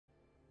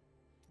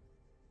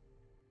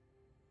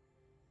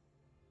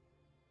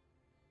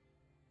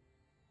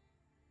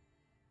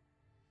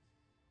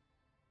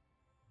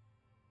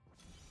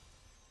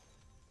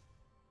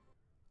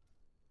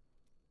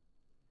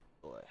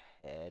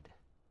ahead.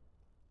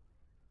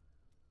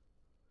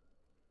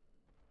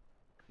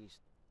 Increase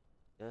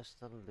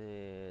just a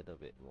little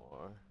bit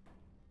more.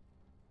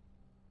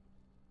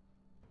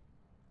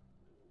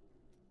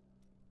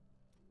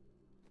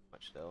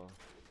 Much though.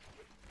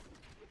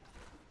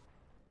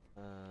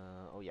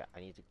 Oh yeah, I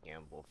need to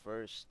gamble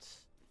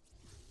first.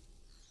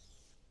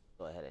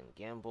 Go ahead and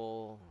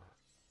gamble.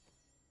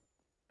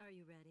 Are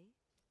you ready?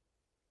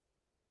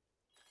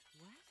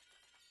 What?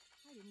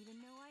 I didn't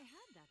even know I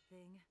had that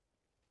thing.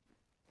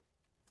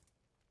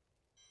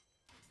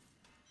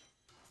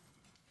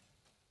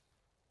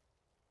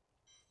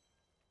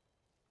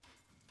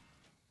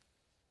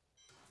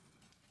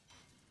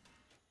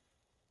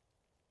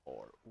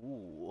 Or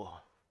ooh.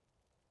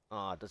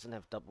 Doesn't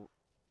have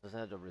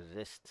the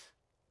resist.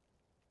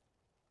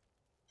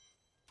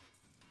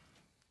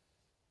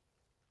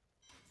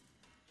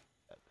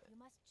 You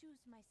must choose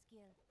my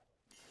skill.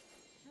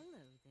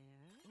 Hello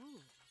there.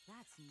 Ooh,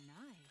 that's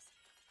nice.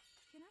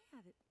 Can I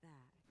have it back?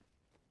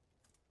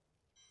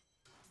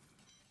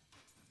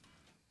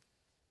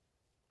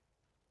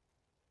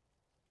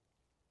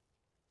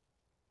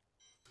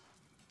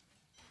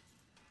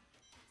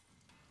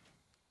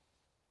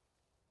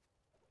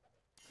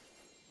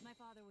 My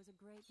father was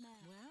a great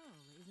man.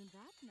 Well, isn't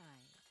that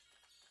nice?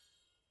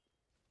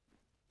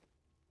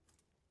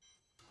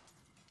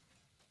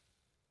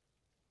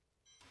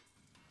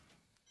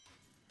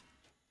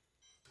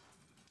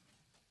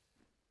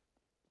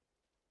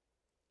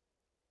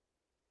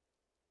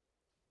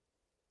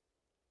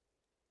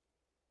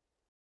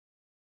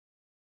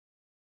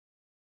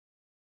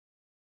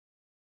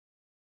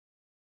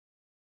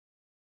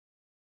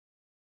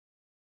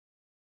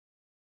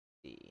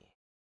 See.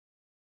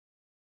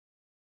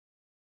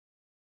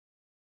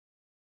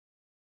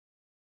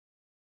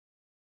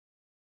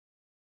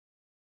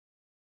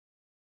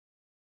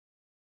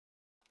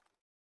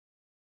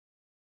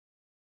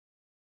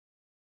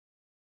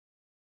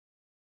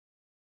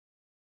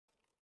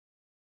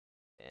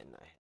 And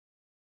I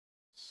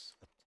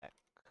attack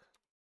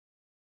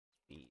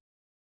speed.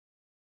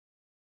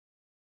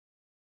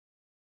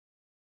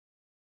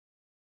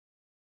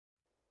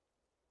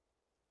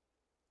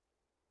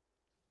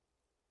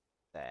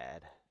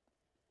 Sad.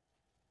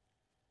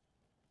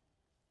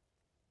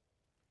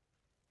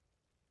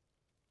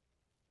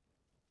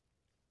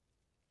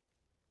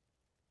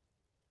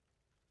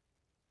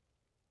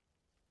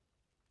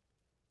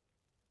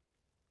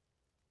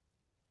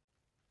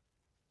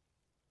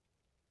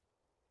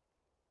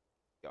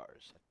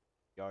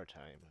 Yard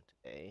time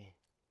today.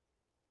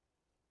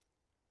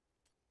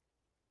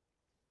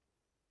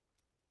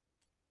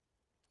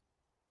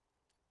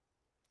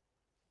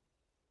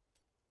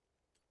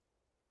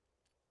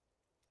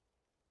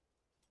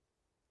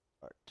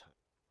 Yard time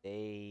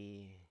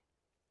today.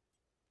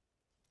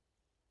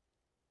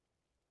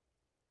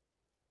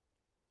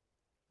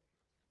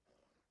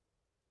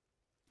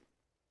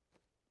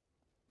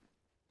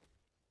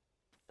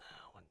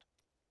 One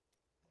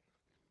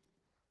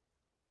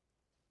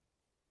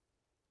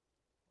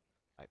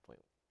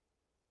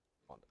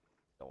 5.1.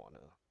 Don't want to.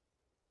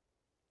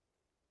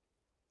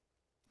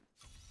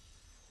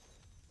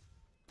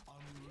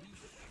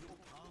 Unleash your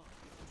power,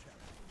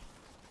 Cherry.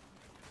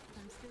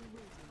 I'm still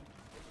waiting.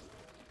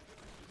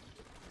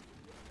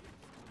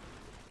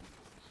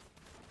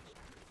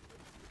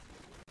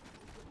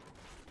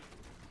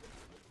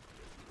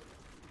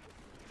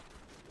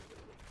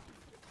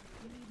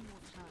 We need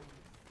more time.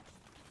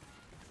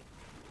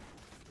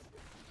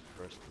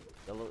 First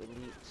yellow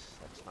elite.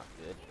 That's not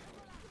good.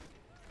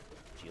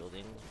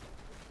 Shielding.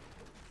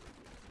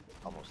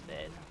 Almost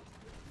dead.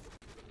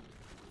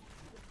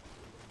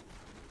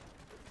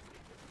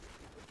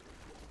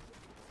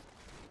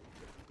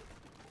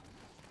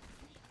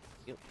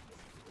 Yep.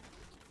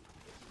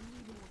 We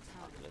need more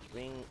time. Let's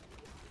ring.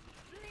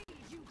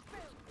 Please, you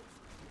filth!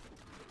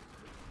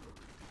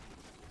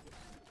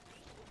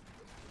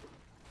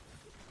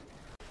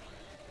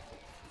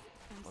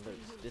 Whether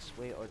it's this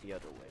way or the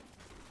other way.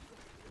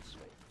 This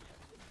way.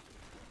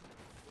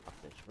 Up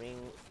this ring.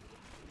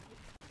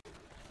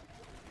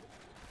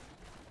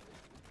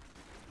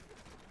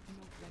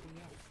 Not ready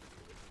yet.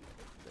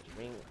 This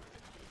ring.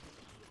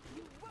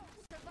 You won't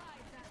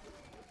survive that!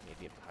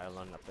 Maybe a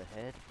pylon up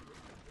ahead.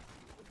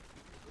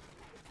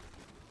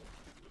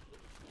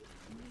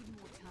 We need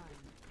more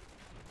time.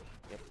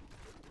 Yep.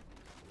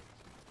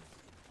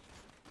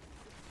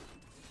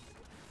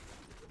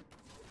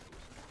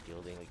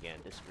 Shielding again.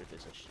 This rift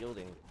is a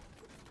shielding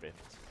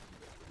rift.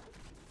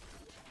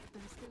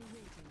 I'm still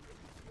waiting.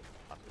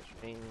 Up this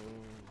ring.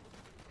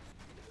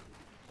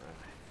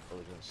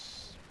 Alright,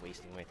 just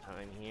wasting my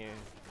time here.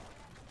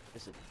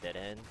 This is a dead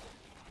end.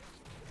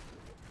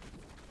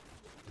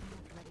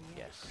 Not ready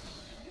yet. Yes.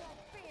 Your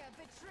fear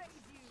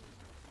betrays you.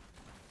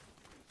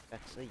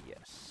 That's a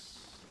yes.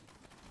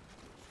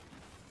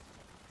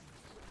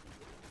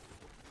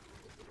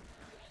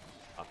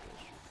 Up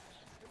this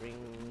We ring.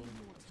 need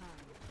more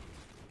time.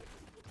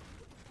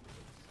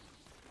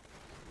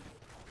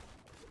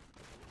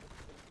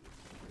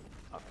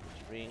 Up this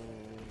ring.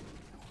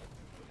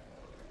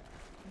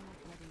 Not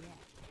ready yet.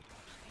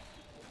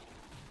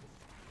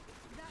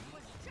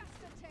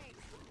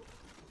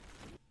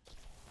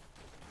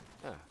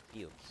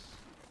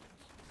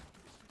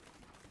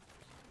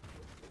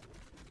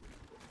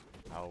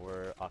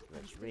 power,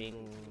 Oculus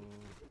Ring.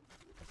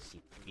 Let's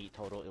see, 3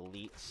 total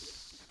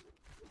elites.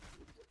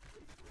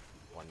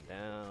 1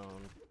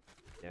 down,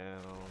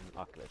 down,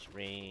 Oculus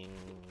Ring.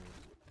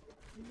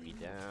 3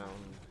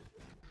 down.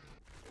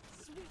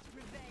 Sweet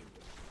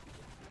revenge.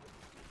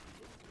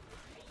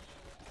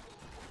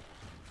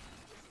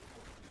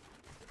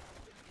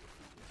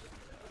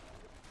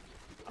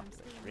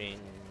 Oculus Ring.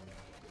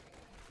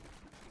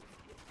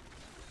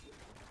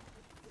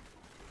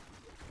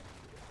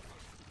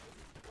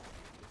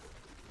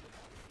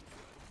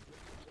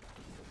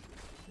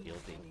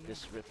 Shielding.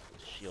 This rift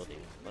is shielding.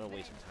 What a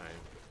waste of time.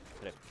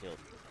 Could have killed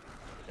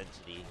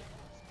Density.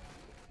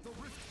 The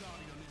Rift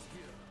Guardian is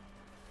here.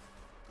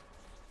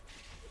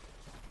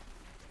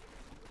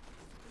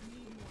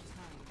 Need more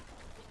time.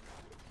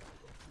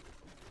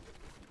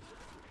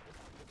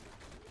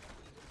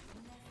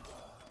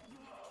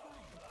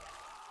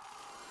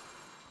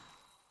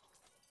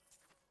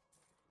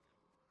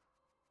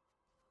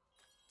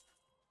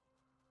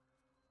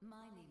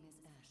 My name is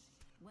Ash.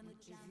 When the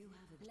gem,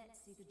 let's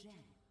see the gem.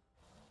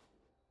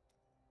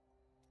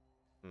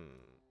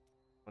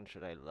 When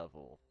should I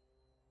level?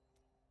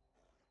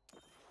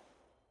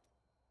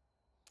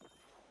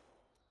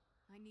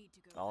 I need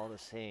to go. All the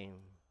same.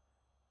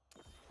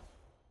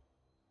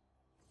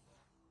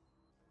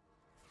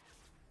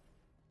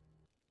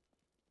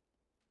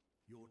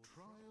 Your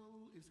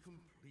trial is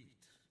complete.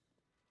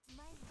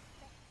 My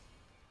respect.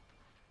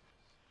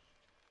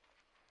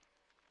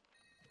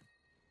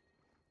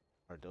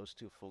 Are those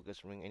 2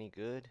 focus ring any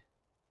good?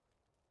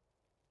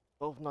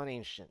 Both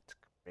non-ancient.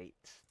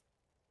 Great.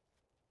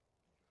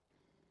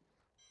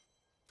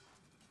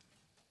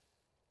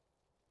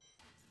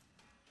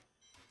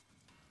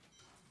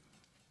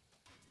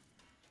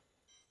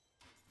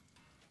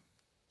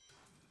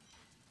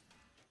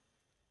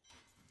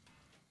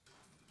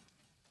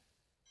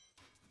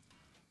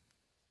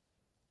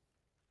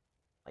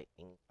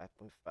 Lightning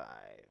 5.5.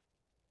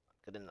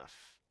 Good enough.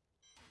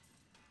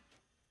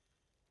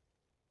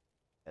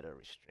 Better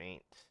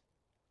restraint.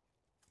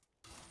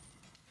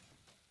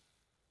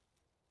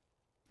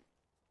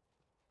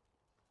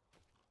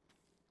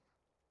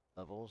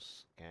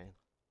 Levels, okay.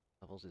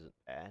 Levels isn't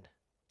bad.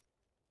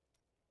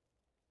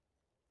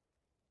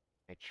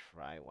 I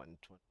try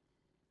 120.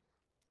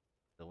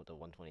 The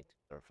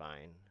 122 are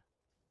fine.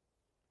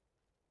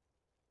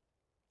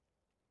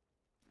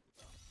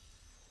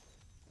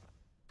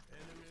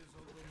 Enemies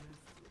of the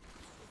Rift.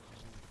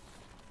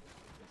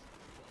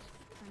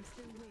 I'm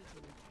still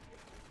waiting.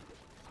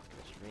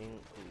 Oculus Ring,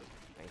 ooh,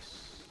 nice.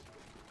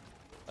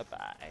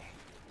 Bye-bye.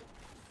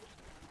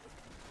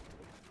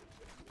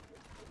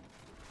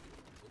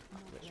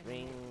 Oculus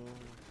Ring.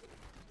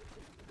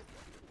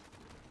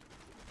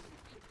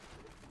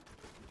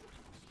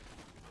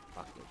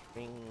 Oculus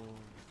Ring.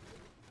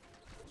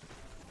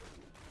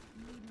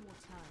 Need more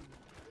time.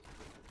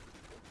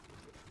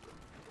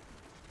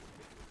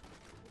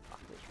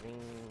 Oculus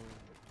Ring.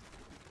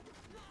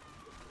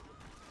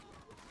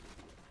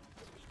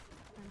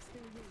 I'm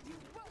still waiting. You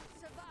won't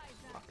survive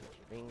that. Oculus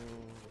Ring.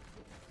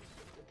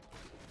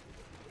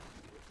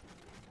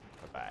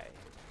 Bye-bye.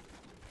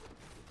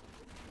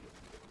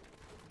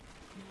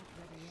 Not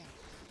ready yet.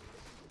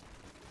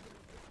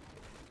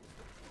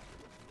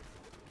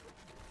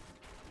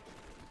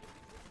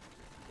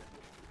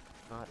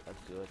 Not a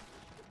good.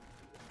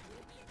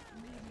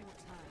 Need more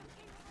time.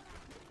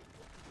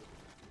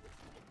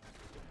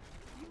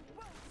 You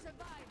won't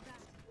survive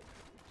that.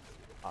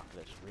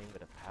 Oculus Ring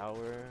with a power.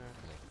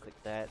 I'm gonna click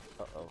that.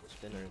 Uh-oh,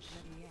 spinners.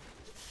 Ready yet.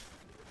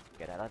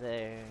 Get out of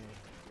there.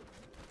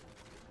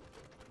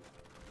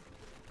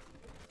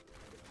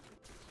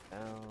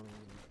 Down.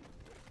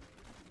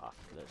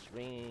 Oculus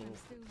Ring. I'm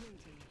still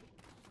waiting.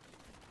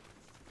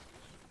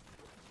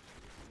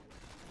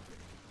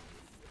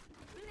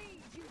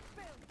 Bleed, you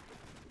filth.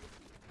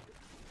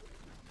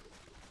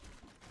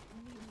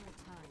 Need more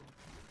time.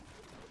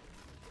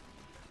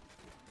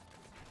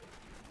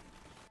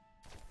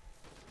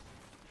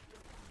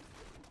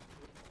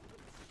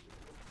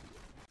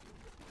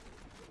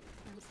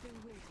 I'm still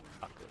waiting.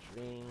 Oculus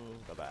Ring.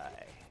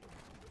 Bye-bye.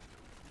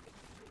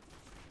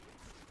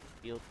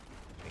 Field.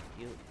 Thank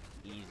you.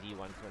 Easy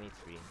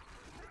 123.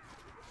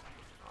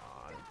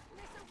 On.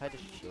 Try to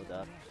shield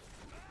up.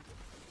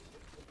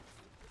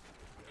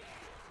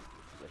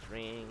 Oculus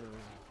Ring.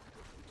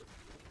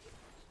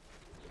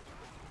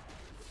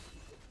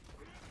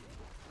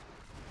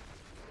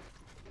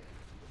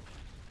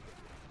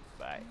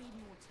 Bye. Need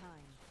more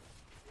time.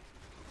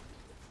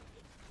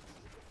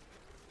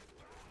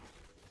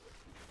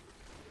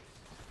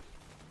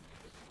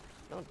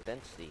 No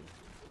density.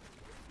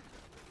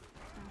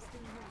 I'm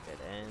still waiting.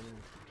 Dead end.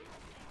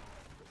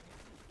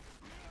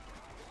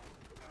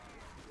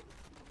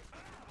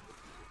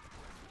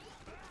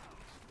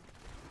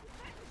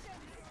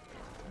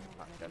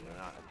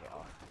 Not okay.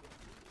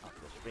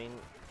 Oculus Ring.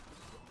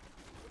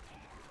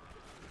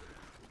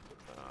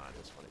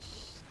 This one is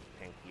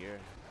tankier.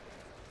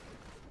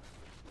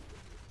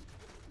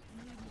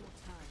 Need more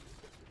time.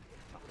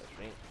 Oculus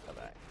Ring. Bye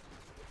bye.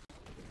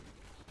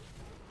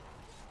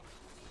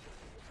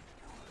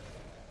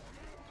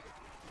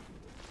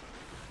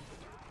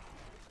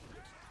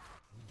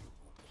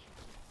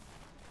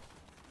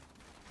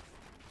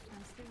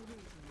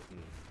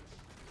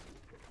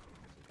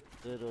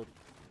 little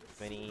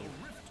 20.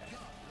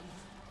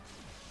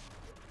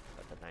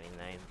 Got the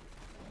 99.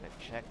 Gonna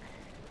check.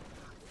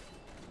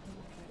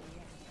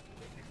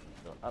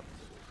 Go up.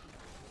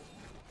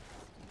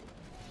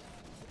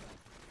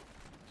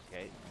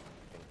 Okay.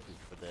 Thank you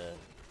for the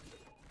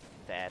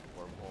bad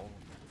wormhole.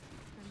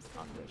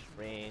 Oculus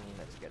Ring.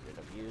 Let's get rid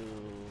of you.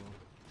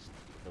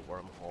 The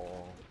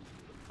wormhole.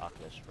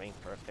 Oculus Ring.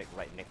 Perfect.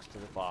 Right next to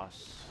the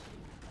boss.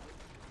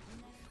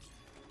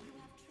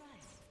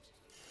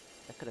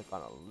 That could have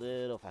gone a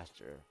little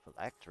faster.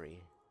 Phylactery.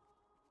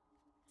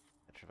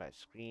 Petrified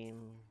Scream.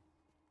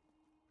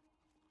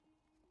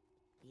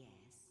 Yes.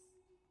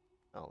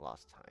 Oh,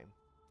 lost time.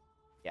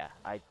 Yeah,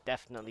 I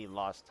definitely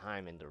lost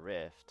time in the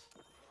rift.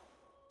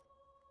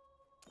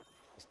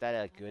 Is that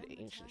a good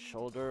ancient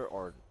shoulder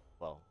or,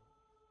 well,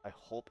 I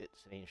hope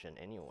it's an ancient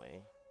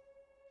anyway.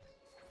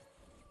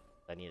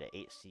 I need an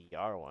 8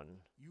 CR one.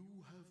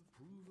 You have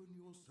proven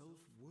yourself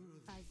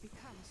worthy. I've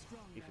become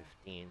stronger.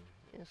 315.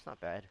 Yeah, it's not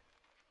bad.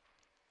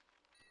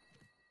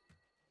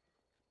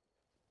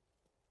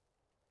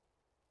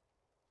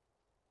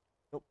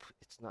 Nope,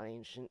 it's not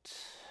ancient.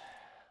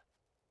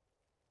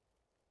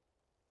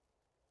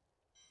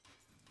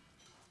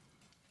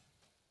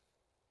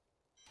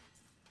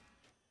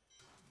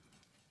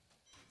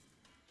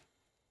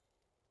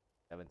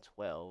 Seven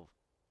 12.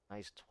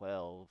 Nice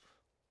 12.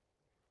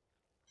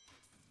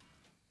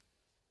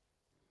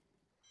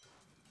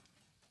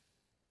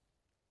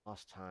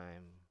 Lost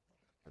time.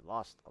 I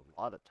lost a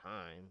lot of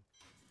time.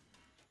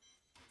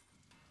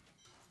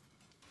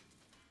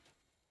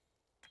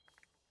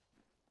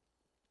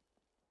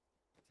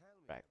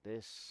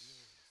 Practice.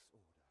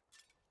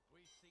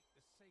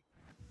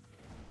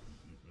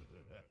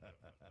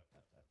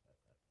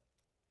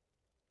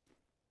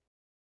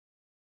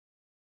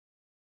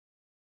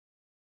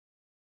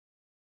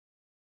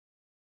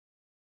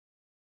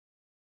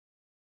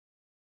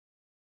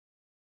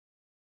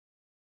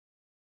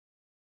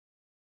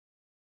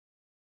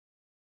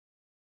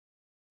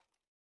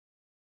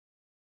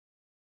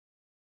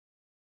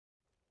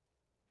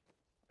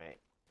 Right.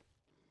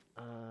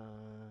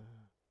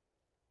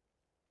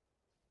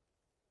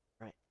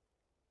 Right.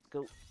 Let's go.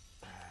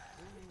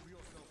 Prove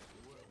yourself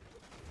worthy.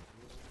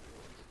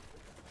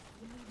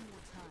 We need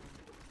more time.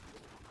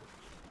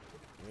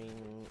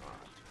 Ring on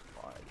too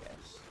far, I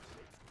guess.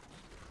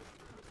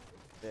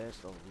 That's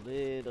a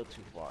little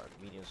too far.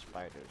 Medium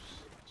spiders.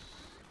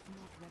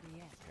 Not ready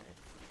yet. Okay.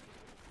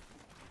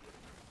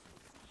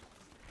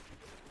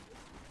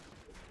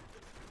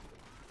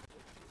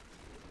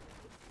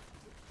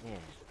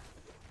 Yeah.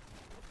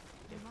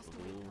 You Get must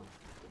blue. wait.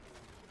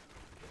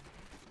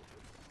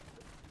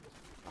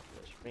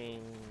 Oculus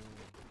Ring.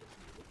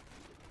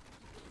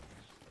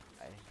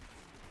 Okay.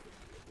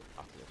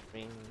 Oculus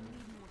Ring. We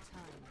need more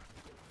time.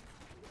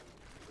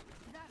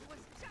 That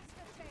was just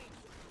a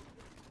taste.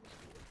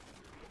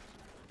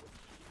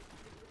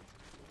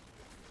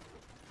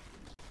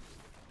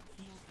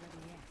 Not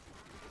ready yet.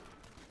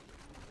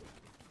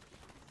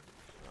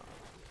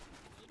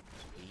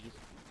 Speed.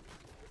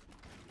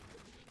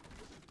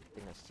 I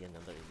think I see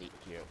another elite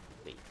here.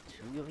 Wait,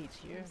 2 elites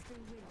here? I'm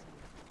still waiting.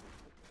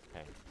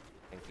 Okay.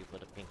 Thank you for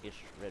the pinkish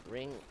red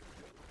ring.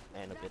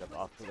 And a bit of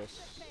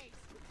Oculus.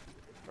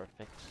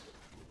 Perfect.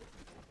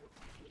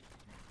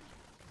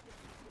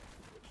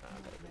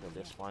 Gotta kill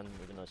this one,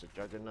 even though it's a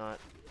Juggernaut.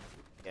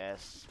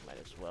 Yes, might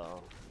as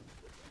well.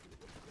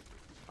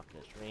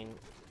 Oculus Ring.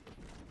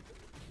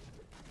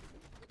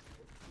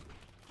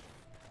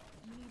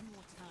 Need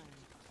more time.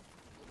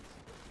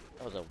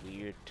 That was a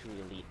weird 2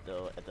 elite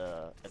though at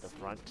the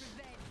front.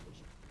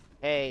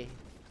 Hey!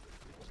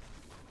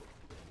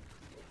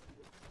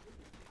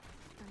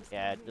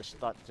 Yeah, just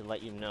thought to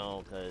let you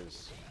know,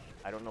 because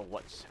I don't know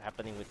what's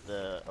happening with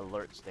the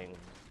alerts thing.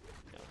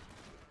 You know,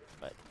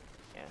 but,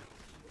 yeah.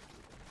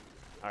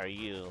 How are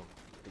you?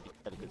 Did you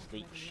get a good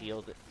sleep?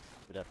 Shield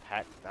with a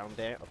pack down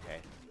there?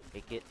 Okay,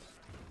 take it.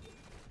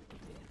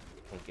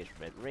 Pinkish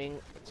red ring,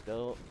 let's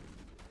go.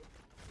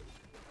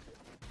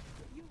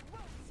 You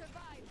won't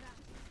survive that.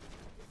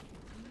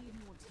 We need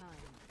more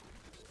time.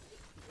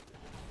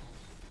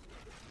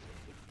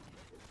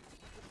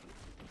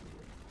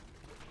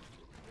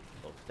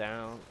 Go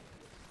down.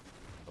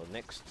 Go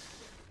next.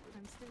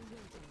 I'm still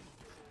waiting.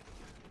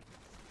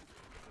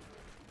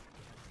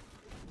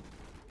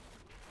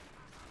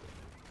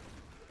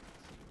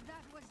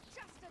 That was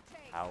just a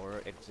taste.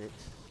 Power exit.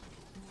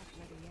 Not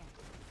ready yet.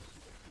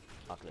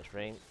 Oculus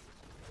ring.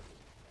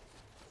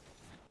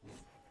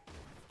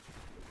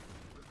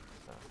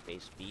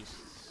 Base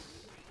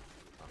beasts.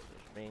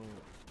 Oculus ring.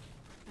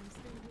 I'm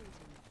still waiting.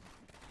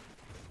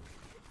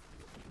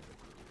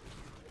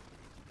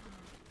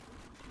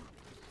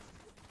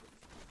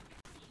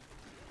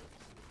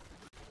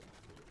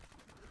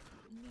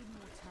 Need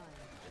more time.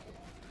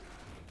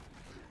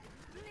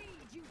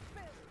 Bleed, you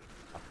filth!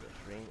 Oculus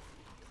ring.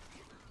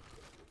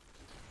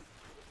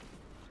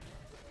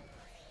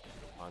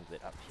 On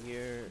it up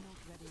here. Not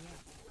ready yet.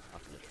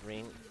 Oculus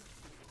ring.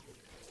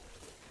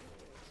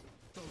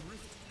 The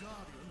Rift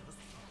Guardian has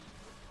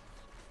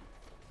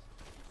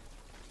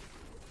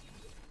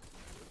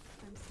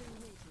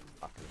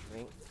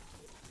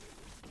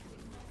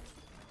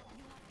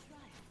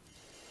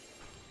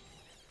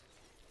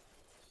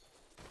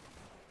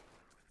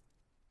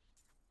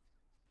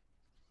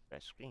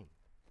screen.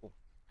 Cool.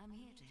 I'm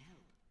here to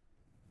help.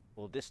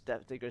 Will this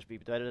Death Diggers be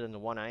better than the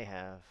one I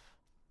have?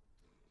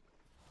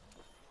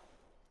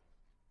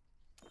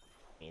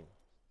 I mean,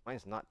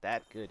 mine's not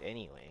that good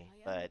anyway,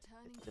 but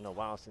it's been a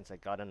while since I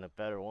got in a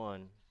better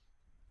one.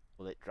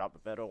 Will it drop a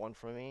better one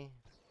for me?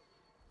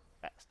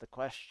 That's the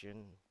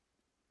question.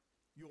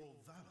 Your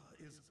valor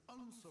is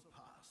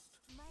unsurpassed.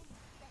 Mine is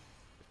best.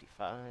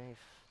 55.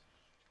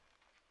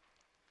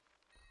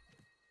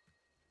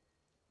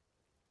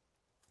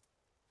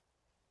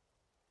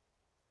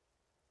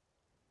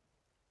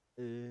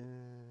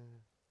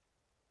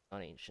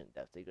 Non-ancient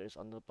Death Diggers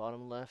on the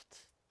bottom left.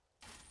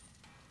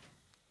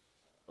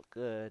 Look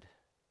good.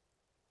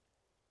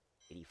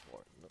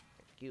 84. No,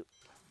 thank you.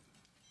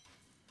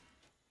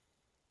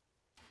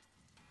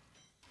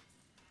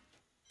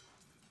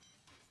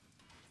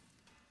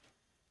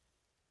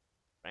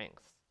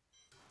 Strength.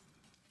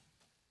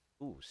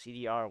 Ooh,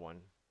 CDR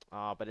one.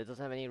 But it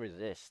doesn't have any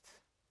resist.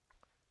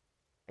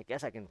 I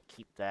guess I can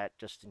keep that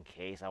just in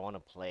case I want to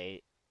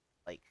play,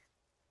 like,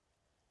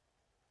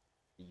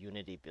 the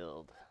Unity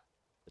build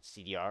with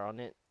CDR on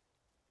it.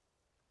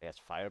 It has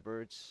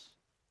Firebirds.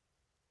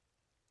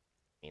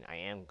 I mean, I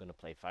am gonna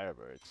play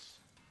Firebirds.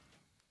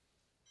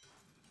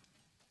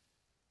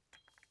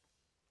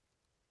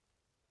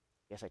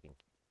 Guess I can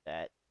keep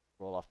that.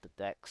 Roll off the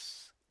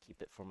decks.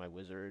 Keep it for my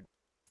wizard.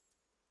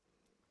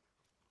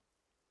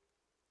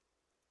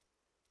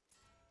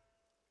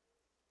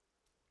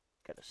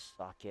 Got a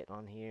socket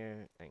on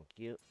here. Thank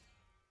you.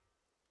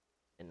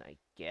 And I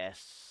guess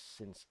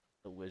since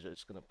the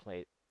wizard's gonna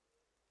play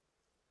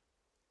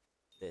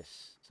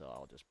this, so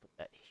I'll just put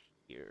that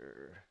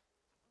here.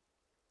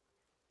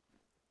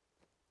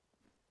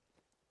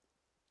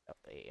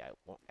 I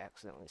won't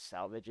accidentally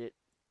salvage it.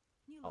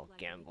 I'll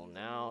gamble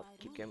now.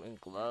 Keep gambling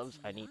gloves.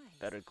 I need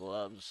better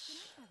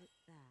gloves.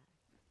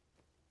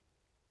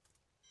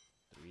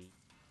 3.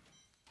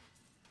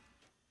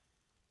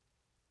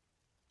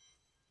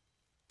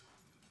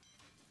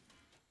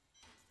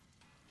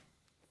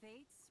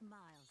 Fate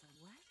smiles at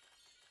what?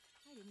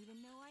 I didn't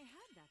even know I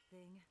had that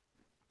thing.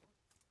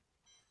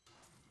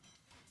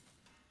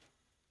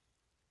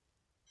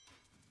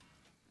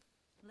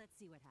 Let's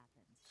see what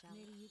happens, shall we?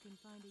 Maybe you can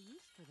find a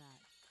use for that.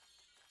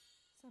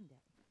 Someday.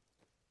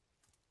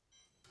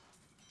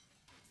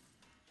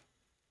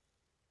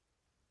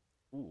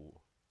 Ooh.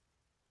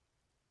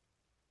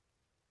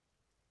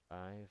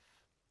 5.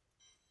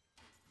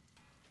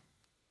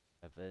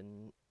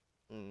 7.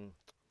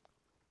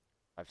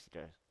 5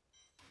 seaters.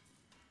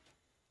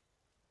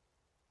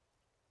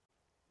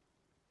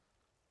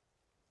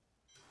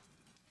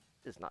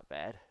 This is not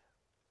bad.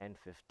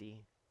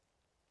 1050.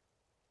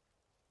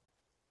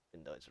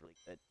 Even though it's really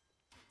good.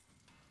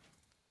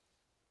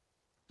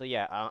 So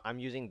yeah, I'm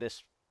using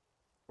this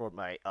for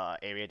my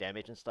area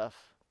damage and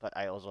stuff, but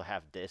I also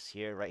have this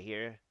here, right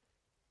here.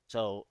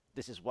 So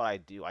this is what I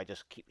do. I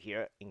just keep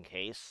here in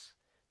case.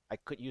 I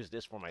could use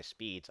this for my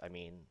speeds. I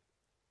mean,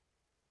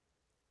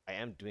 I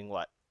am doing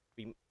what?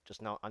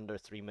 Just now under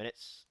 3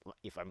 minutes,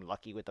 if I'm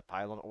lucky with the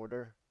pylon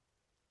order,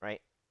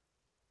 right?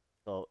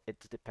 So it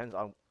depends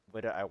on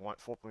whether I want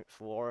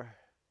 4.4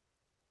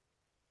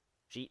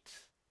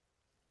 sheets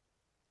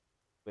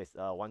with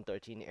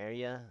 113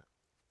 area,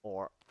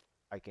 or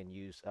I can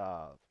use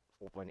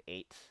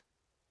 4.8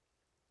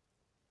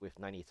 with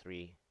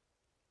 93.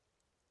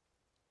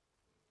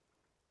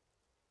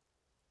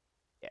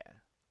 Yeah.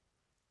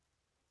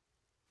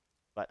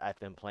 But I've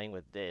been playing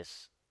with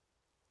this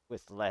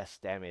with less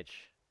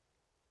damage,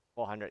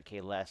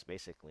 400k less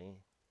basically,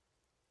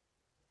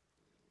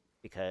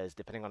 because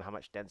depending on how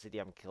much density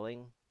I'm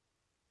killing,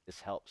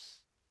 this helps.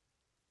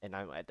 And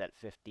I'm at that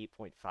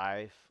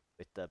 50.5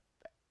 with the,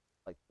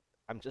 like,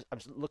 I'm just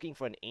looking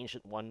for an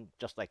ancient one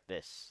just like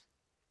this,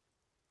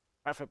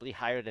 preferably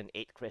higher than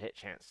 8 crit hit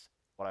chance.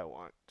 What I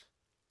want.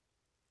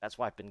 That's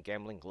why I've been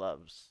gambling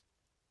gloves,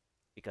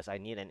 because I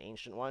need an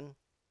ancient one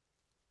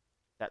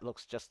that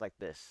looks just like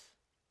this.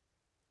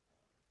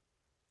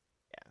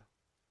 Yeah.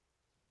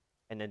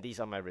 And then these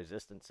are my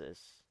resistances,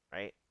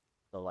 right?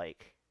 So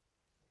like,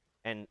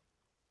 and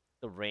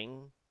the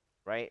ring,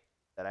 right,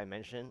 that I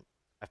mentioned,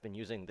 I've been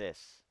using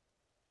this.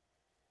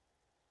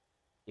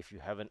 If you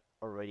haven't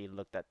already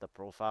looked at the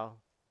profile,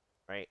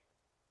 right?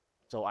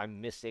 So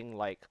I'm missing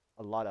like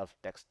a lot of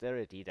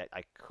dexterity that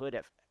I could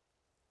have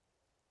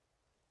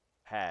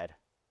had,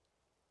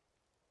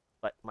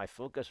 but my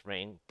focus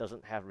ring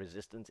doesn't have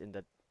resistance in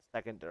the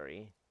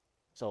secondary.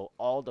 So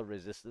all the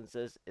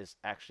resistances is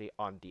actually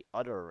on the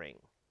other ring.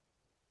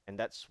 And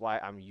that's why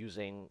I'm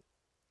using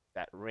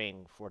that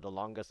ring for the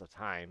longest of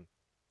time.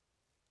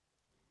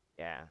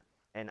 Yeah.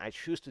 And I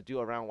choose to do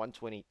around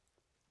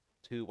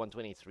 122,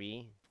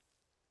 123.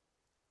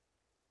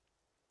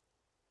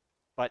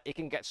 But it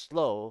can get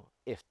slow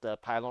if the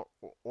pylon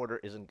order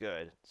isn't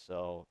good.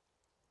 So,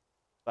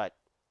 but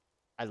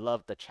I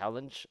love the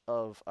challenge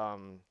of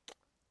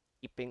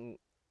keeping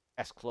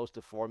as close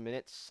to 4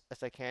 minutes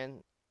as I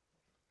can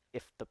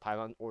if the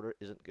pylon order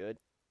isn't good.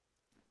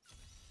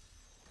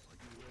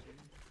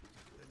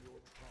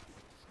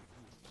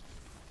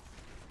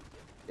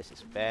 This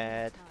is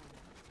bad.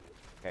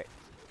 Okay.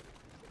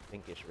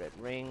 Pinkish red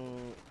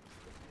ring.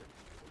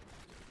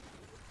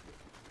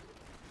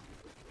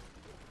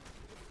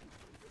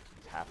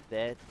 It's half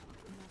dead.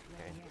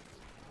 Okay.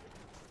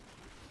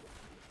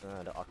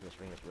 The Oculus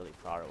ring is really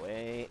far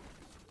away.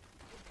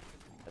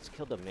 Let's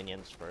kill the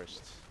minions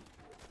first.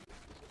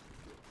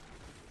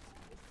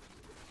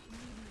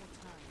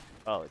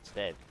 Oh, it's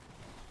dead.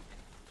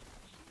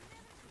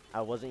 I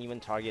wasn't even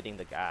targeting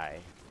the guy.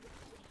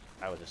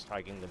 I was just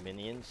targeting the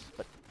minions,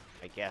 but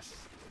I guess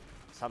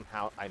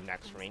somehow I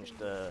max ranged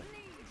the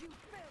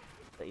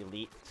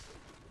elite,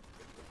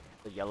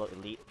 the yellow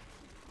elite.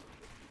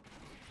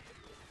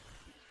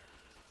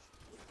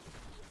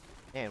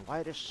 Man,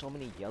 why are there so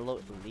many yellow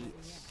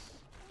elites?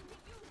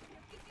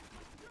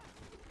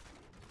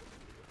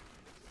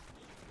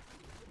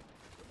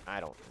 I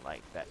don't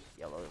like that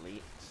yellow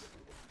elite.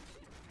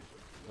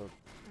 So,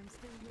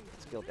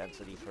 skill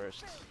density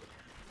first.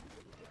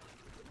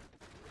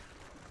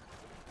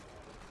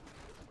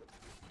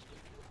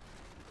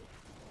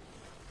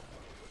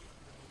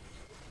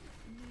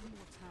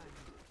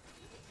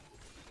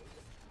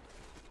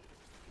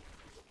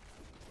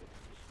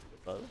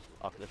 Oh,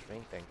 Oculus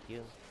ring, thank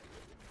you.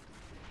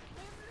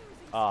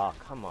 Oh,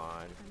 come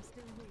on.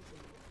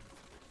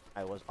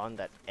 I was on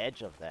that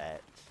edge of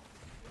that.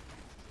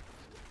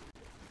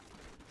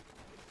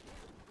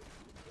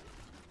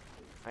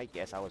 I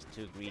guess I was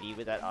too greedy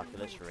with that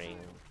Oculus ring.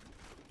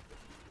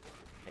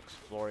 Next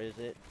floor, is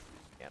it?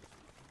 Yep.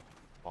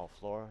 Small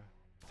floor.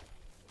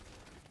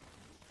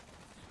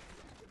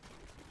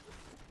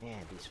 Man,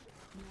 these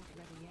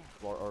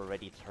floor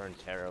already turned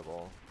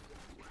terrible.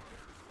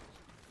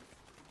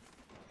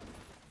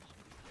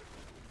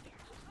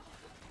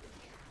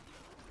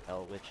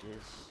 Hell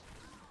witches.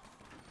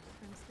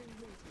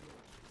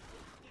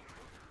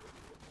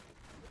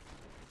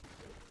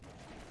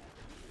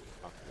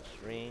 Oculus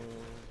ring.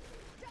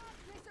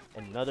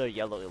 Another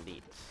yellow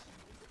elite.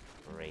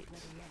 Great.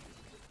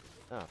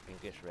 Ah,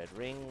 pinkish red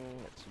ring.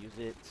 Let's use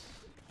it.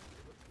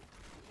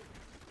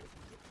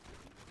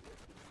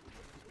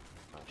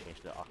 I'll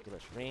change the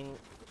Oculus ring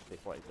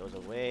before it goes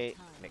away.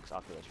 Next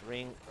Oculus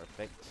ring.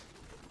 Perfect.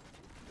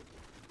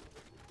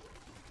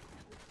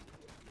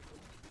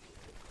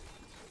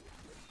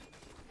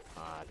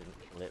 Ah, didn't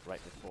kill it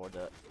right before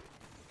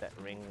that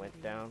ring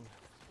went down.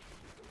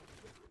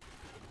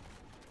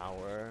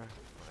 Power.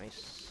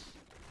 Nice.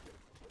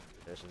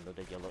 There's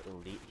another yellow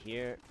elite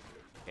here.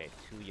 Okay,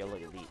 2 yellow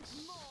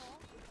elites.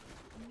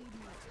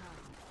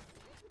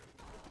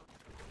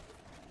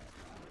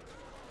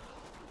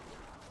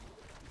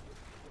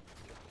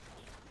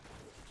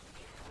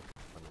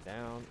 One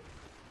down.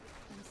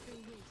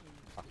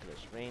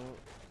 Oculus ring.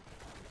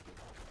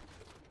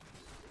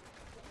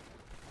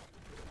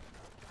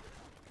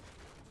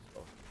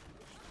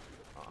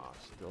 Oh.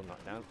 Still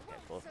not down. Okay,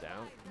 both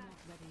down.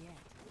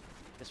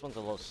 This one's a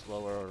little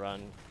slower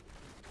run.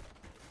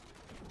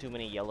 Too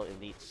many yellow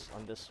elites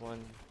on this one.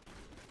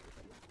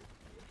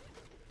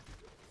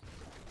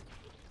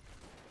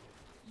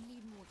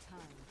 Need more time.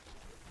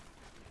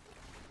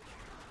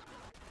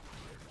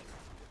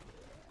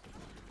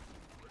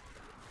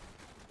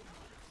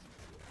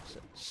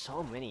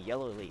 So many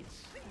yellow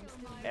elites.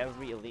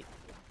 Every elite,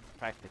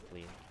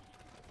 practically.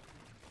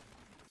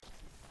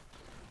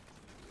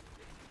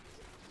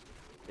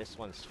 This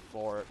one's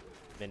 4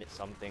 minutes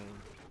something.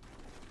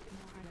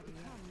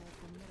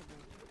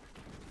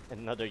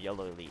 Another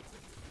yellow elite.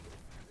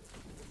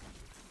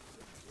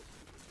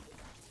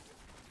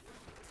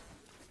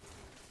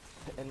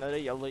 Another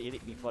yellow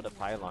elite before the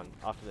pylon.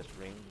 After this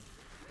ring.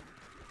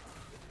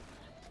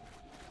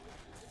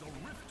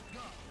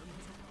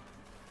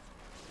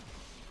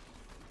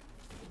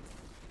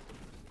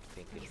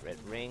 Pinkish red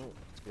ring.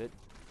 It's good.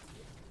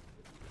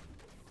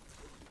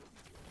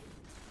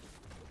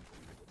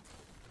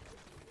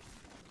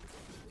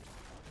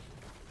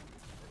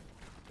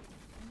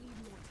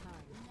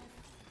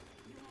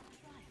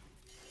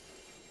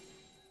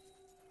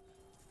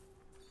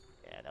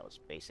 Yeah, that was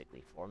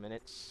basically 4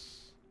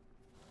 minutes.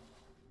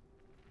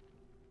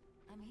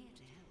 I'm here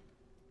to help.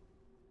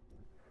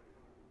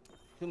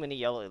 Too many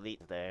yellow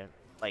elites there.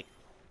 Like,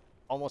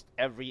 almost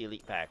every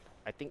elite pack.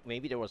 I think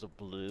maybe there was a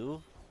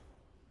blue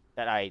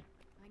that I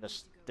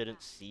just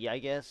didn't see, I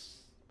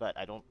guess. But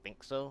I don't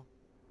think so.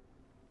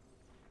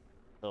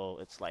 So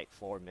it's like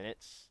 4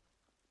 minutes,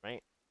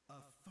 right? A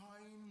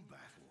fine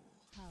battle.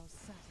 How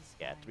satisfying.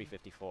 Yeah,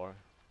 354.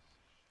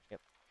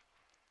 Yep.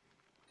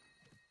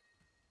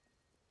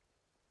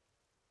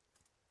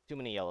 Too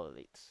many yellow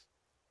elites.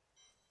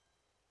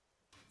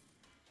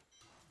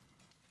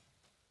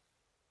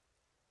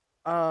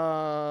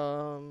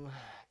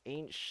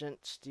 Ancient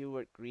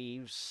Steward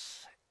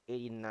Greaves,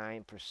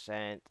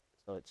 89%.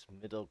 So it's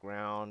middle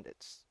ground.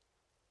 It's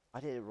why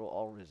did it roll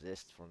all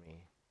resist for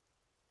me?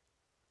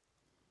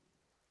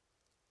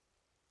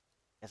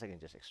 Guess I can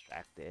just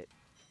extract it,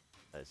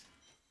 because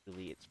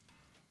really it's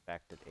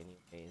extracted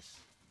anyways.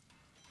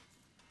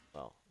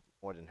 Well,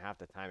 more than half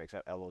the time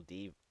except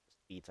LOD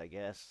speeds, I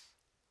guess.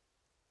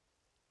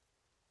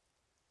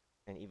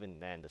 And even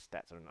then, the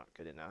stats are not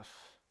good enough.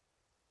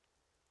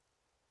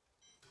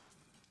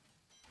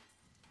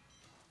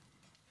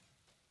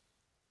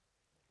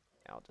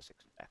 I'll just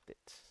expect it.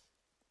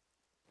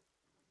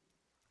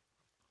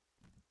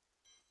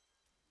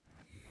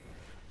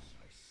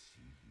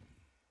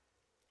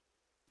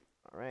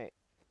 Alright.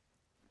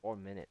 4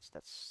 minutes.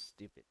 That's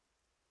stupid.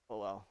 Oh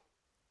well.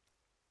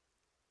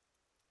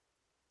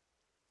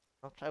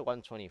 I'll try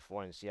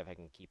 124 and see if I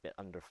can keep it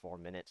under 4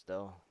 minutes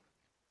though.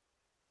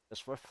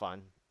 Just for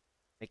fun.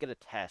 Make it a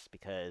test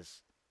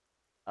because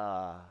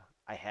I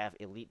have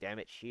elite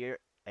damage here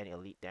and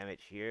elite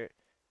damage here.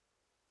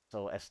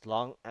 So as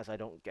long as I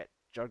don't get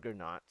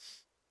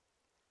juggernauts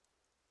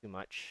too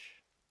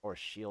much or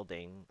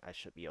shielding, I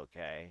should be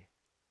okay.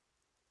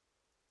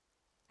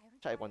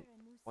 Try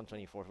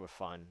 124 for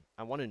fun.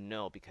 I want to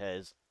know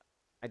because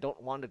I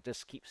don't want to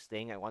just keep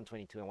staying at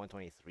 122 and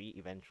 123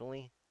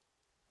 eventually.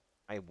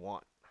 I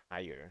want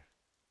higher.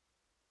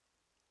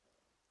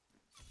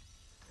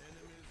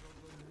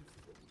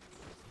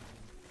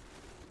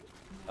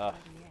 Ugh.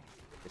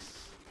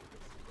 This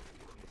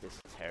is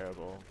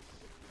terrible.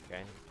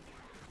 Okay.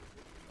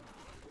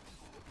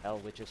 Hell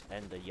Witches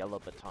and the yellow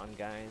baton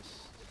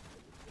guys.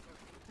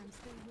 I'm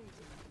still waiting.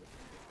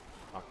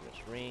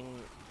 Oculus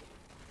Ring.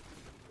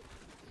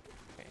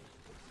 Okay.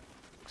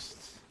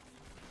 Next.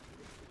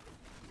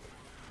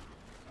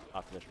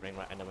 Oculus Ring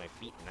right under my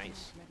feet.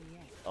 Nice.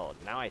 Oh,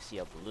 now I see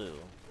a blue.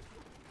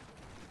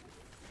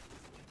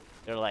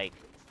 They're like,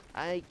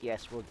 I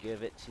guess we'll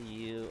give it to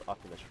you.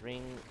 Oculus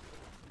Ring.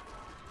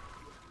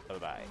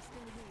 Bye-bye.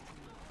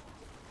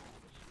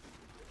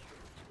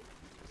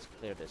 Let's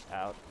clear this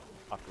out.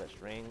 Oculus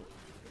Ring.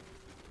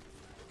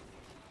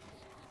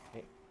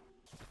 Okay.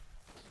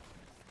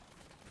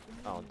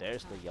 Oh,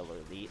 there's the yellow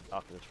elite.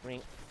 Oculus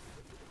Ring.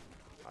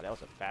 Oh, that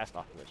was a fast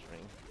Oculus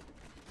Ring.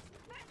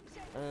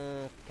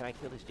 Can I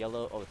kill this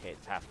yellow? Oh, okay,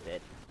 it's half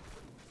dead.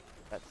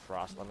 That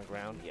frost on the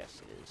ground?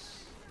 Yes, it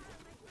is.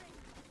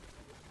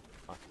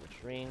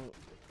 Oculus Ring.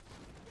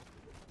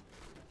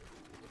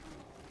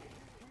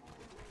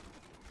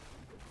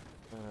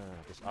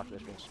 This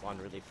Oculus Ring spawned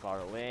really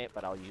far away,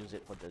 but I'll use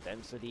it for the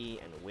density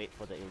and wait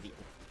for the elite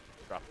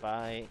to drop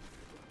by.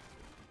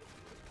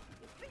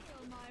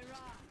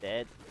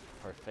 Dead.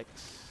 Perfect.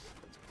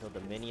 Let's kill the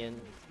minion.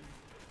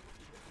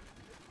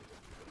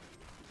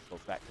 Go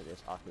back to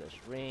this Oculus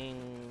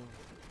Ring.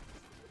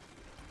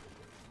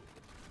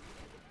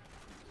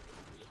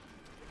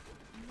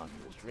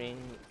 Oculus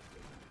Ring.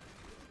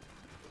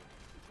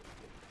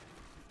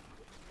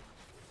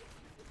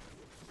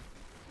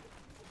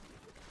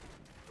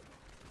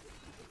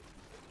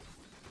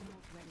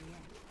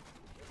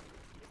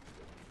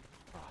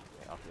 Oh,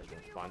 my Oculus Ring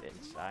spawned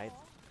inside.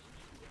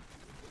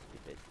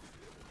 Keep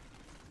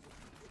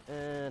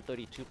it.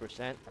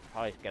 32%. I'll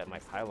probably get my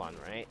pylon,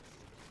 right?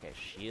 Okay,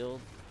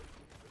 shield.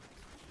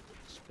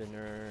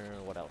 Spinner.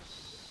 What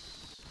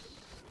else?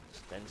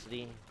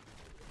 Density.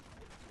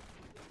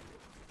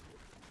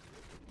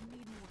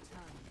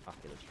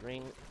 Oculus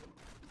Ring.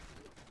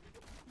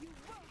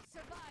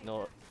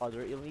 No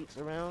other elites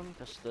around.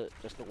 Just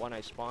the one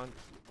I spawned.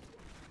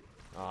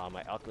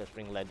 My Oculus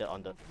Ring landed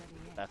on the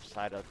left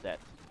side of that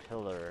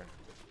pillar.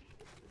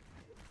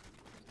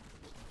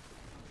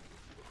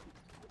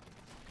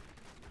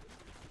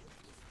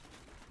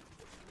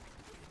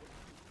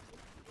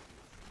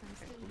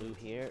 Okay, blue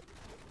here.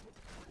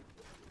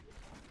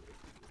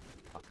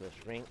 Oculus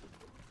Ring.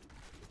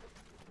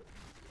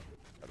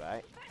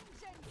 Bye-bye.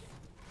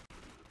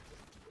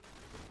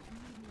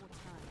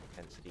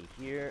 Density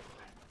here.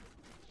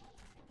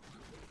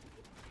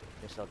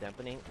 Missile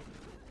dampening.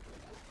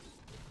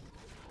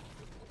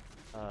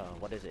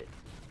 What is it?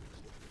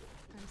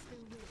 I'm still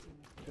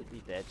waiting. Should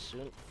be dead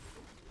soon.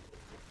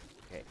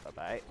 Okay,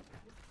 bye-bye.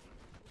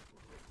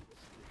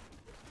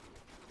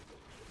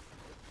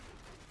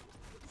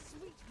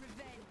 Sweet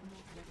revenge.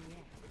 Not ready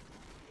yet.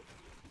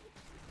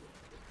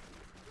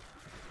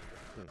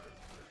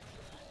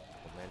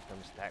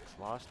 Momentum stacks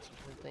lost or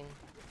something.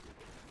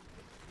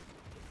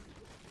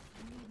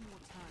 I need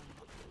more time.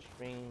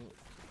 Spring.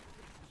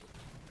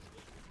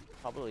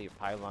 Probably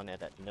pylon at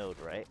that node,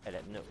 right? At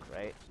that nook,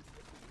 right?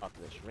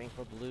 Oculus Ring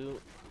for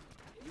blue.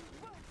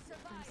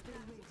 I'm still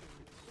waiting.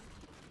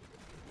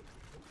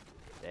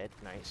 Dead,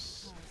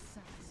 nice.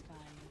 How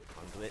satisfying.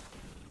 Conduit.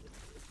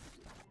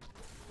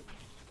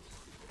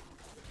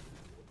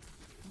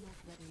 Not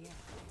ready yet.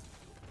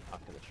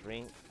 Oculus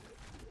Ring.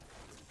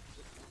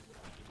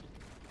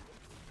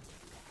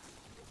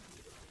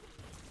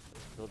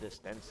 Fill this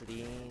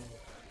density.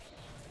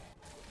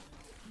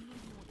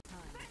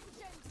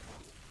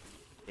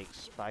 Big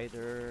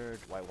spider.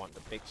 Do I want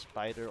the big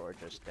spider or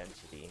just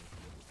density?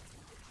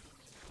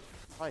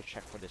 Probably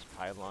check for this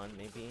pylon,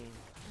 maybe.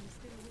 I'm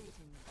still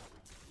waiting.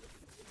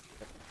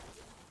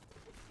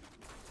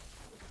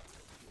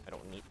 I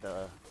don't need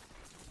the...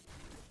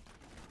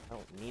 I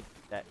don't need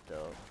that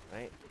though,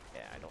 right?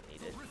 Yeah, I don't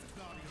need it. Not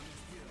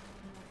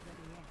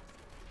ready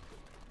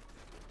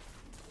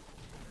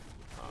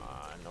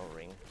yet. No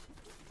ring.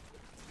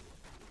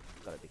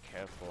 Gotta be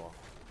careful.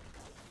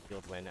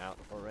 Shield went out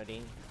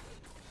already.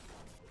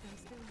 I'm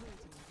still waiting.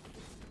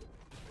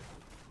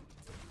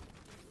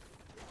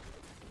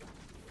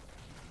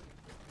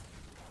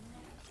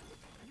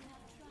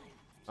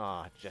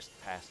 Ah, just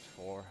past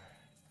 4.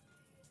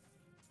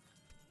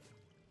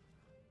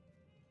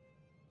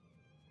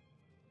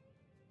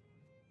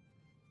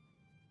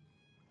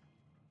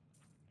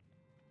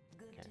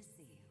 Good Okay. to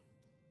see you.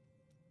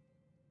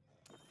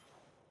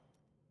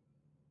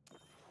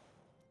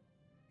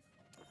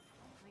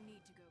 I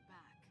need to go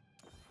back.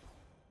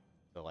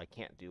 So I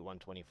can't do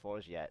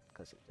 124s yet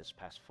because it just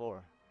passed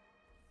 4.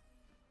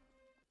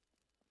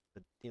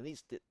 The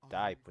elites did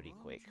die pretty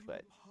quick, grant you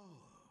but the power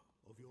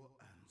of your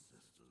ancestors.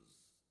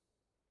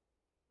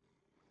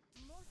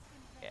 Most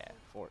yeah,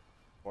 impressive.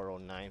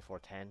 409,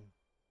 410.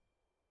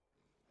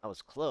 I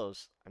was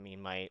close. I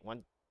mean, my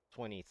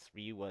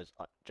 123 was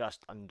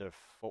just under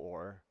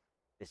 4.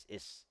 This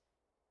is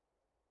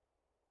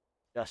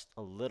just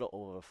a little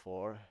over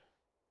 4.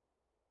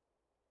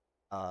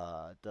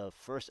 The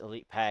first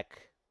elite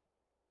pack,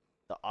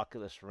 the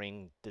Oculus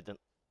Ring didn't,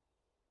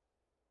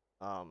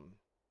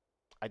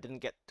 I didn't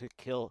get to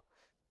kill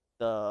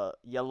the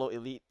yellow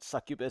elite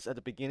succubus at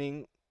the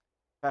beginning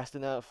fast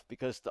enough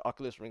because the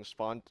Oculus Ring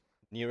spawned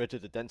nearer to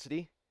the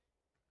density.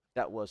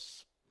 That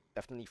was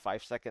definitely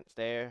 5 seconds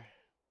there,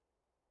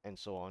 and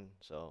so on.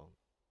 So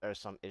there's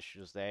some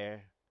issues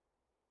there,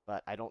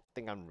 but I don't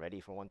think I'm ready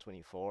for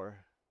 124.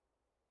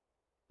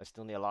 I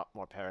still need a lot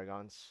more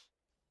paragons.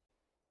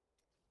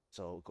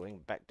 So going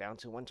back down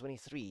to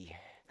 123,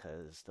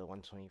 because the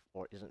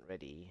 124 isn't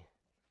ready.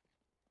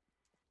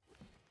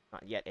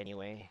 Not yet,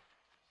 anyway.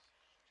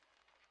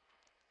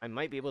 I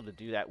might be able to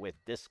do that with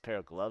this pair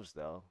of gloves,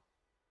 though.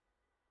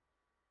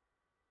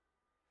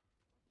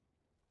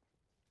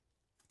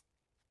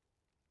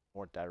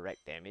 More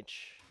direct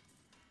damage.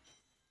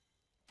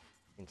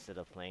 Instead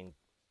of playing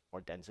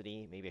more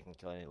density, maybe I can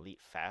kill an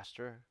elite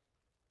faster.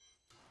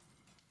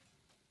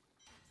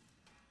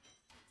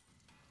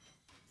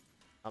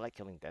 I like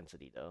killing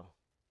density, though.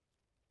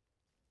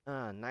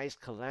 Ah, nice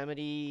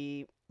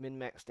calamity,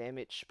 min-max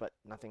damage, but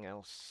nothing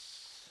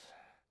else.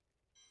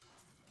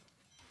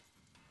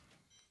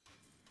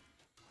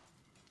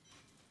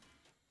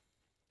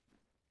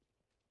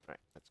 Alright,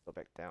 let's go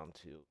back down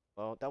to...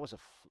 Well, that was a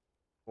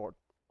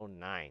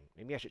 409.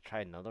 Maybe I should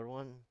try another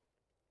one?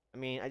 I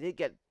mean, I did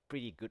get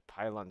pretty good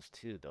pylons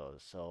too, though,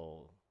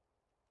 so...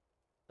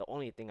 The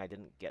only thing I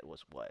didn't get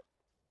was what?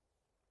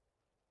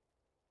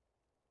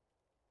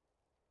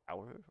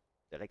 Power?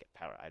 Did I get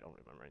power? I don't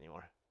remember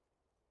anymore. I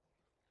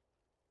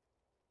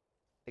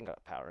think I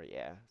got power,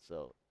 yeah,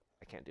 so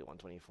I can't do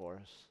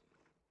 124s.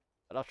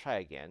 But I'll try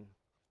again.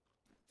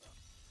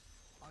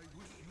 I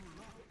wish you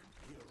luck,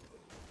 hero.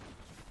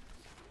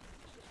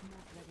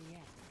 Not ready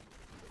yet.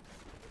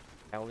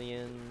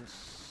 Aliens.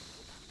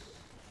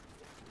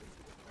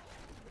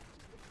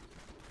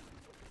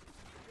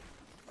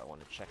 I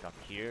want to check up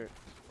here.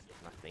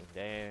 Nothing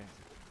there.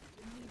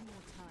 Need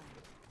more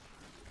time.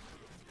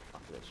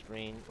 Oculus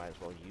Ring. Might as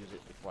well use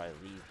it before I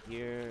leave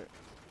here.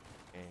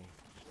 Okay.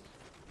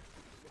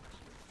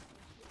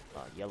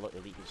 Yellow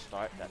elite to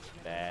start. That's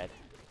bad.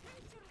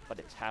 But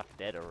it's half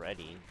dead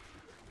already.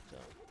 So.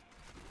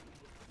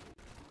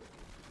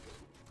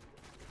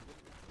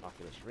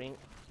 Oculus Ring.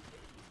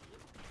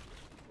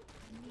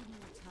 Need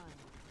more time.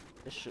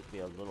 This should be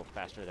a little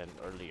faster than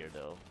earlier,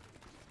 though.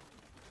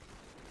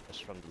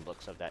 Just from the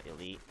looks of that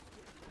elite.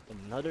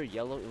 Another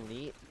yellow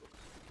elite?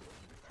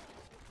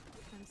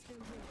 I'm still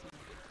waiting.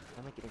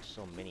 Why am I getting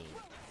so many?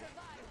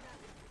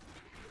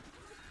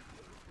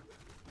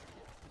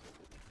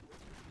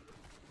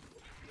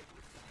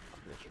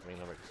 Oculus Ring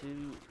number 2.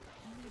 Need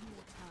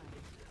more time.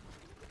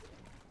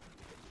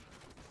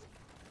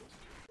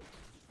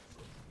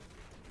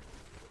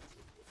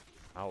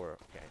 Power.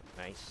 Okay,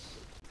 nice.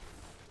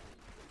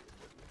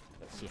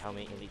 Let's see how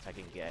many elites I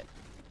can get.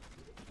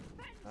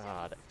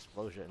 Ah, the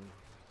explosion.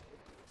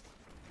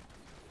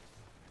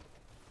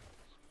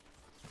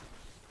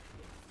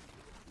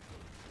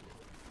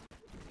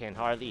 Can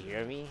hardly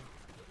hear me?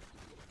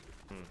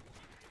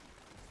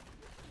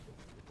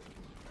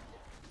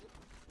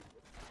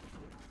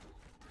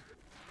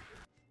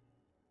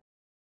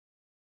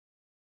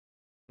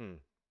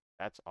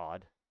 That's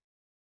odd.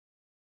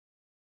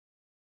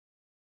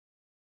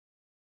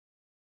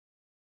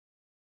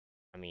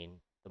 I mean,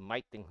 the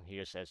mic thing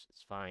here says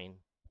it's fine,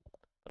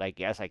 but I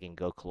guess I can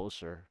go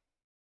closer.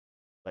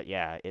 But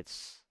yeah,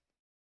 it's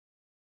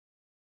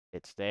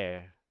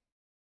there.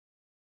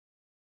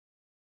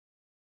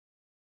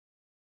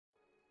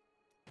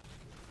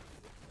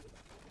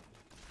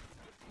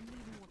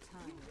 Need more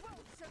time.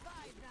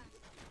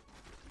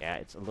 Yeah,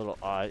 it's a little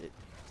odd.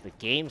 The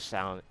game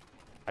sound,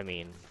 I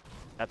mean,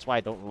 that's why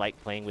I don't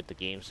like playing with the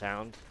game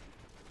sound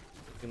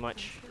too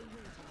much. Still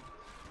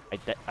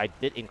waiting. I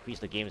did increase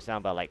the game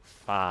sound by like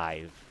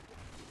 5.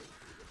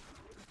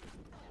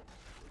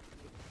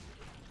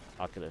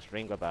 Oculus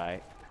Ring,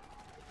 bye-bye.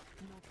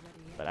 Not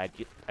ready yet. But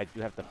I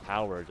do have the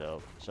power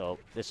though, so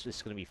this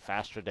is gonna be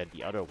faster than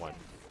the other one.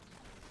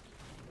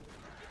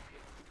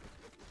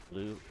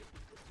 Blue.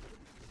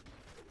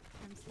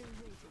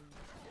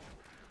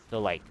 So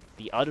like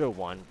the other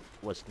one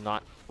was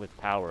not with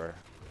power,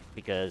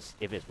 because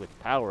if it's with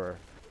power,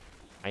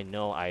 I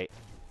know I'm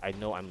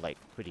like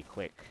pretty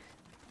quick.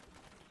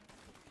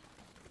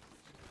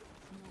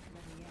 Not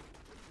ready yet.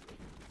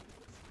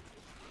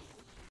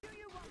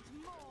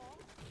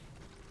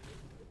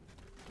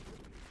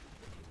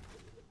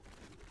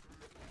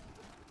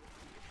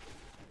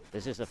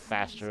 This is a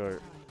faster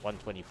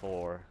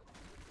 124.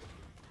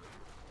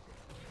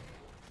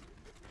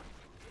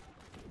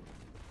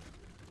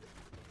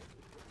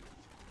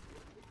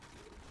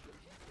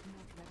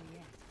 Not ready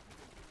yet.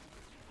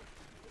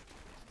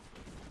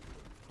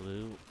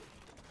 Blue.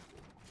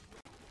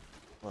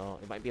 Well,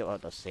 it might be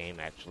about the same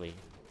actually.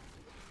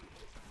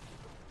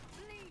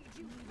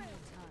 Need more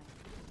time.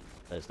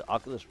 Because the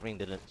Oculus Ring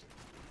didn't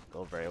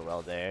go very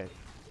well there.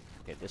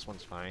 Okay, this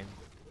one's fine.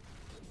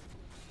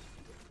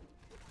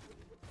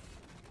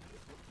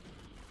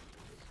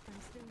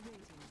 I'm still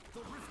waiting. The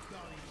rift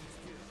guide is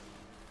here.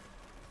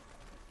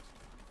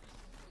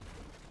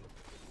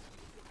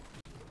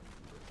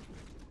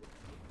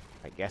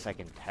 I guess I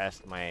can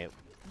test my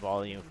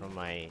volume from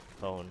my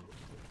phone.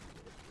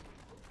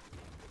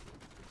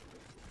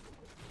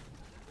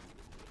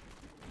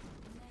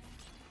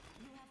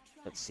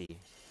 Let's see.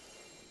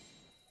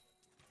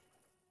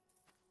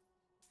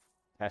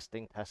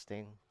 Testing,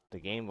 testing. The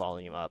game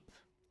volume up.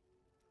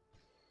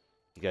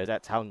 Because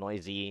that's how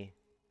noisy...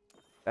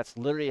 That's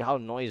literally how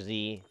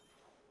noisy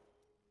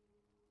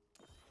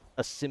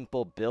a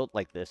simple build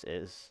like this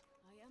is.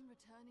 I am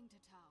returning to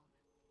town.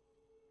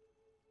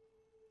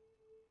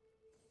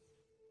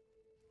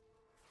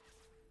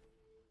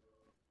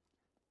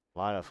 A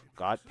lot of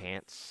God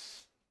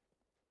pants.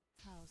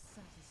 How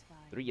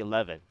satisfying.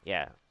 311.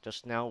 Yeah,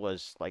 just now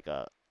was like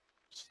a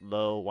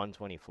slow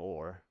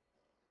 124.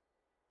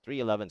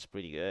 311's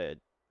pretty good.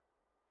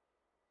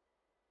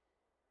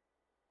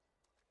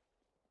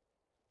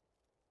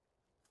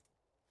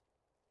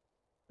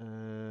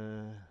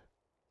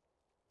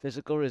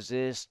 Physical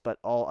resist, but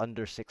all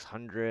under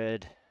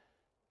 600.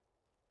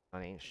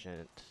 On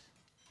ancient.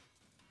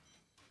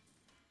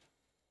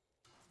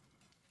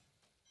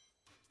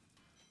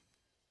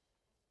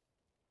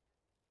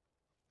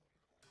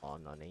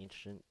 On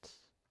ancient.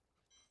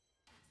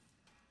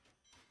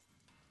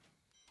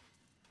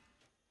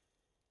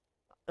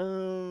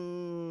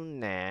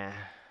 Nah.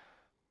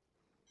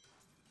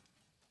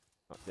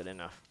 Not good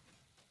enough.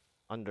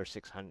 Under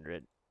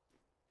 600.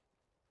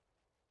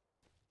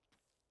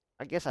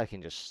 I guess I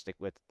can just stick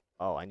with...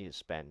 Oh, I need to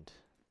spend.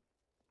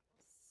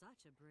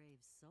 Such a brave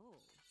soul.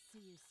 See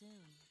you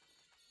soon.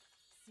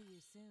 See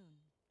you soon.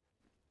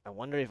 I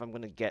wonder if I'm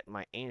gonna get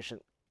my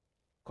ancient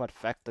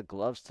quadfecta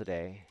gloves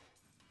today.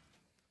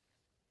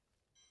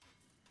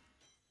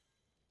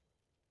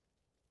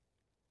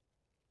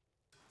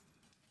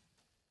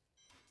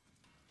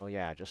 Oh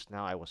yeah, just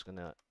now I was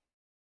gonna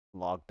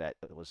log that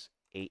it was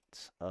 8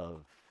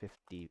 of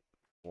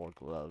 54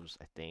 gloves,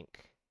 I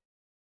think.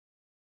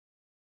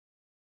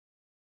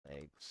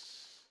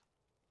 Legs.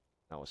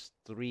 That was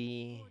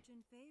 3.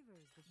 Fortune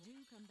favors, but do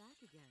come back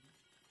again.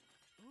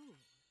 Oh,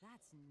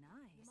 that's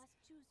nice. You must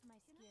choose my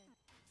skill.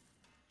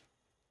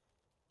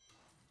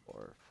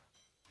 4,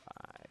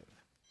 5,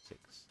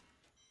 6,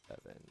 7,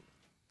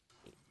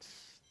 8,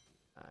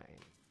 9.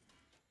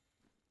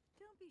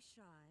 Don't be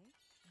shy.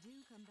 Do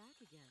come back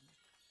again.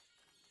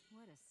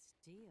 What a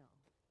steal.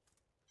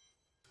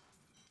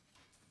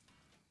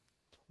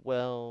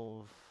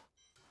 12.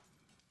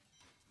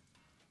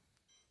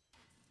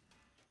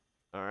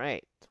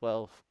 Alright,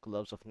 12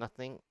 gloves of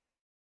nothing.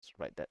 Let's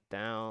write that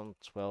down.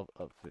 12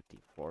 of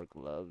 54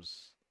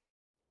 gloves.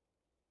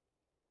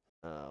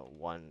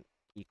 1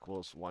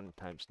 equals 1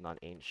 times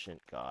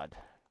non-ancient god.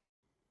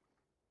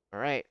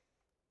 Alright.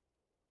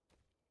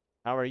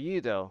 How are you,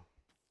 though?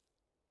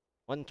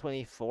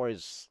 124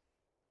 is...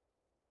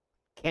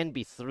 can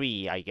be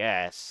 3, I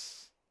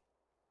guess.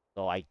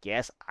 So I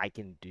guess I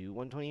can do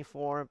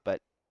 124, but...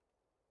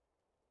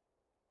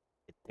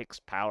 it takes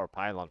power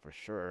pylon for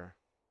sure.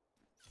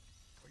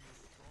 Are you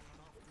strong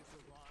enough to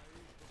survive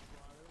the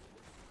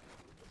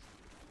trials?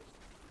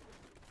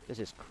 This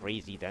is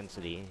crazy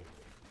density.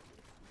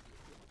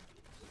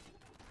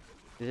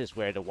 This is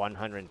where the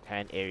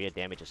 110 area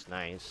damage is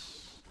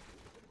nice.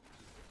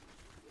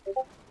 I'm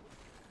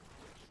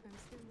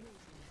still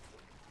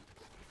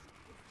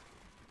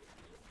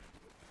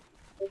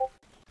waiting.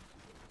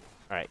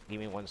 Alright, give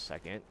me 1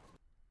 second.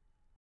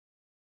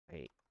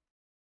 Wait.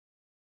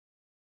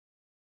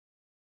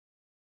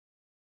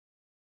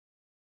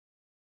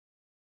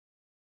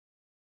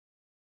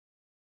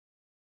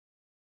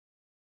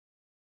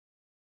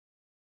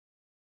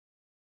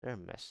 Is there a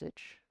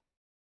message?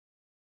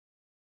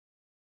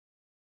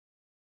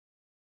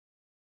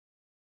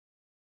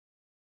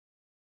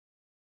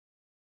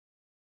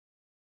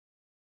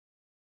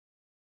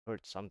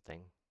 Heard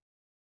something.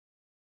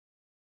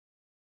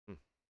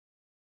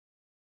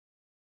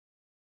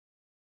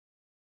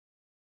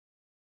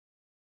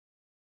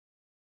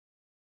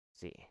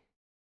 See.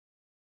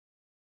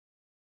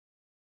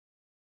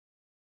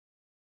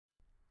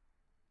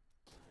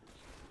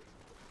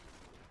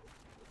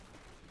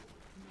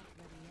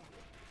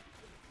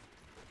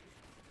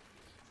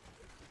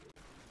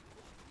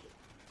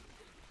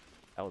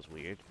 That was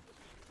weird.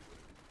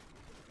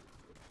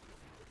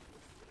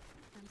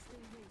 I'm still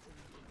waiting.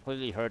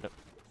 Clearly heard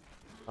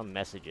some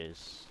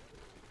messages.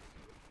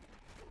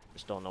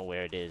 Just don't know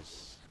where it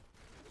is.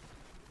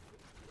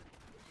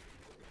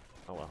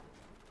 Oh well.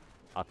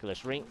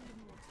 Oculus Ring.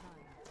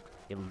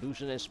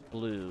 Illusionist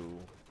Blue.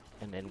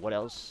 And then what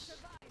else?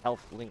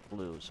 Health Link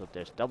Blue. So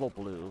there's double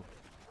blue.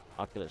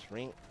 Oculus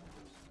Ring.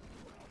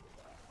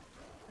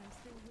 I'm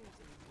still waiting.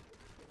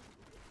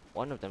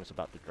 One of them is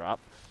about to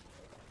drop.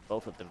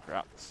 Both of them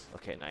dropped.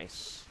 Okay,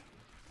 nice.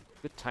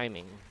 Good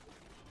timing.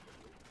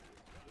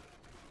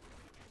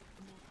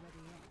 Not ready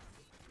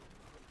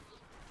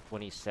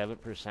yet.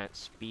 27%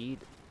 speed.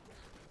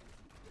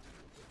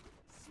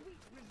 Sweet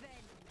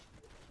revenge.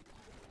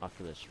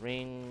 Oculus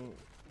Ring.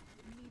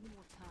 Need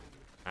more time.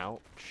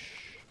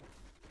 Ouch.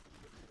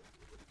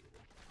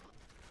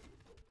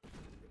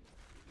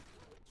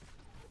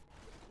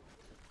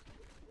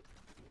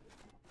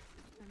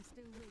 I'm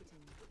still waiting.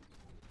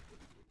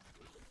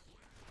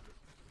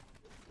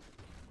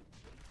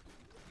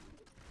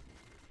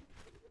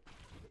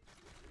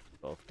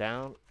 Both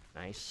down.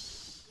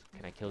 Nice.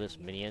 Can I kill this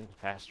minion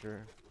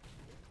faster?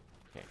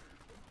 Okay.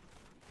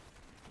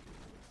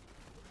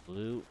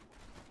 Blue.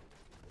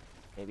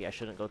 Maybe I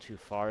shouldn't go too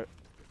far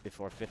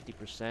before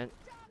 50%.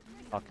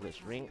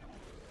 Oculus Ring.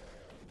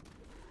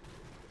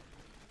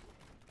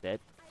 Dead.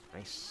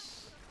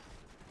 Nice.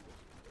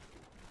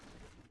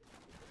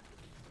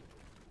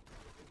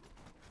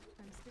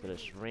 I'm still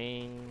Oculus waiting.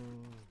 Ring.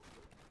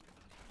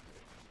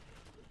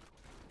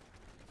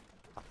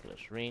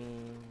 Oculus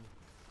Ring.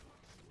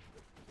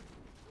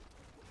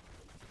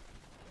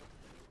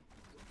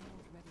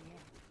 Not ready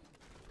yet.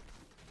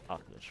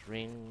 Oculus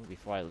Ring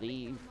before I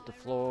leave the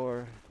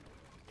floor.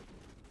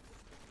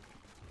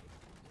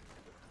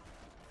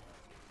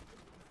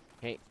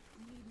 Okay,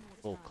 Need more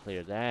we'll time.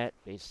 clear that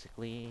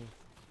basically.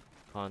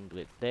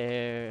 Conduit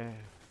there.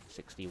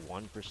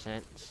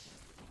 61%.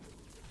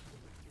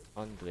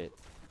 Conduit.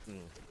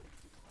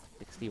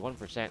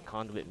 61%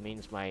 conduit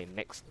means my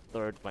next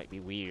third might be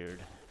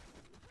weird.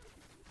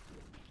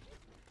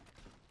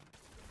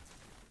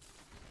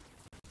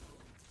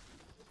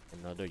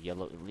 Another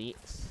yellow elite.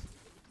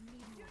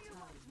 Need more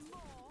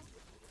time.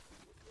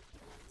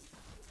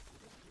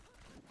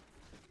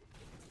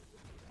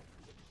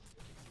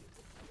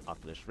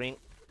 Oculus Ring.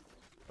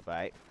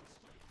 Bye-bye.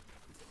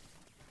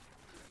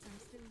 I'm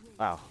still waiting.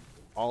 Wow,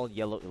 all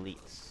yellow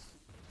elites.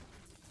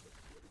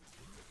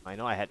 I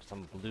know I had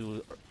some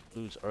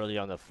blues early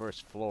on the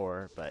first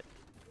floor, but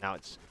now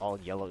it's all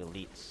yellow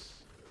elites.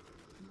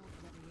 Not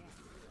ready yet.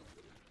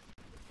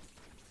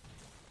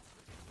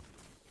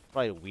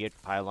 Probably a weird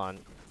pylon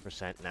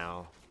percent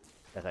now,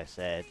 as I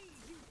said,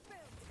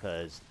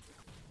 because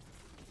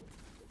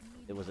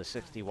it was a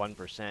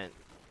 61%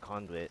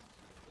 conduit,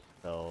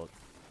 so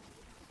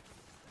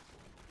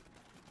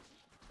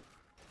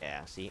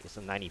yeah, see, it's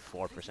a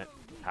 94%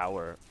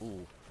 power. Ooh,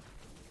 I'm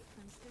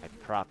I still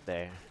proc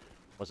there.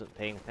 Wasn't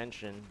paying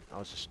attention. I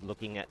was just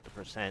looking at the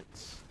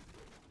percents.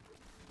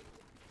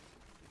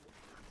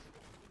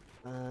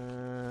 not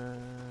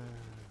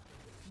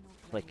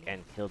Click ready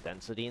and kill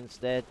density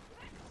instead.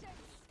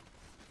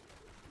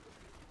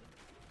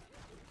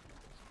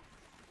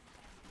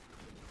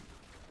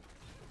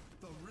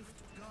 The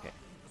rift god Okay. yet.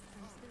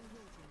 I'm still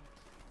waiting.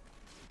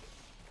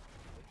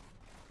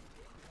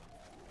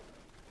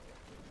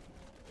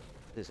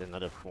 This is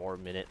another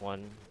 4-minute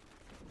one.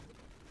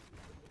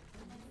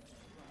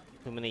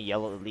 Too many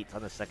yellow elites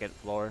on the second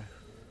floor.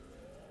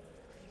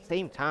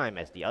 Same time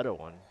as the other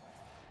one.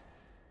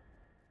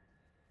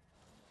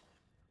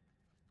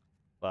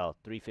 Well,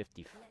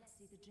 355, Let's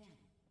see the gem.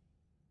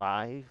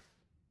 I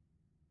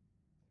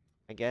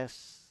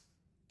guess.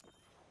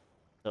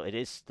 So it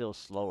is still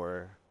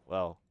slower.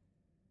 Well,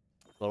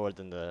 slower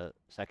than the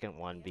second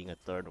one being a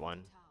third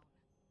one.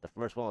 The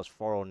first one was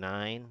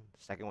 409.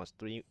 The second one's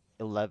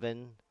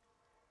 311.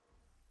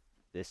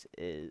 This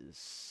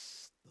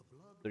is the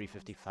blood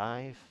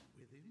 355.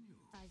 within you.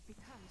 I've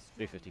become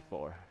stronger.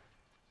 354.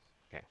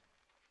 Okay.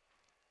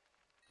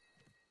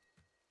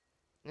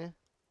 Yeah.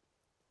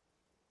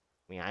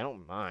 I mean, I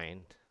don't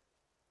mind.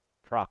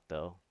 Proc,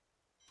 though.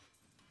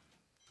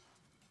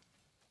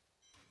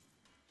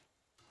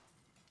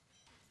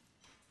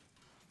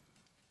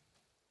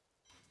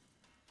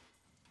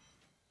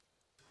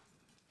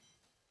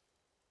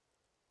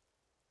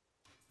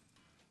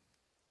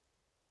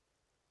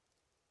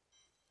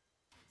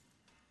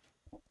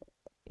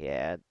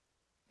 Yeah.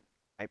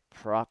 I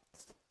proc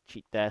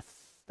cheat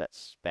death.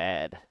 That's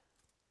bad.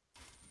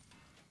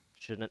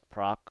 Shouldn't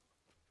proc.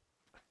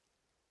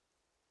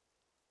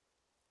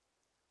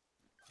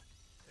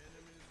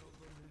 Enemies of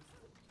the rift.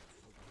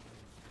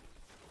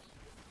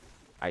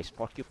 Ice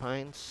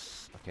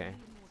porcupines. Okay. Need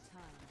more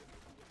time.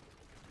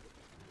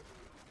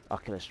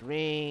 Oculus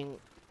Ring.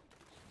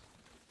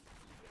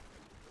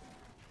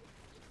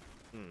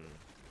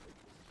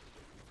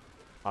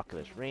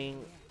 Oculus Ring.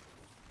 Yet.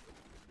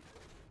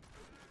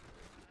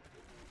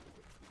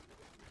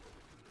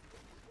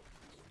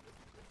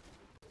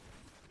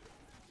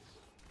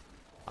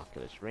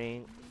 Oculus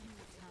Ring. Need more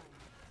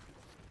time.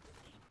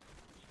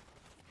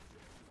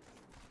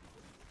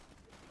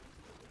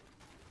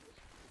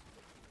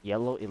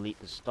 Yellow elite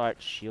to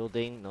start.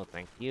 Shielding. No,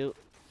 thank you.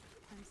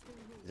 I'm still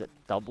waiting. Is it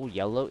double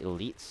yellow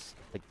elites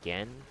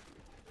again?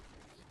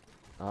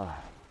 Ah,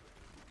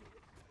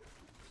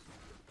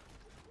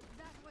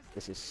 That was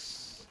this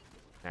is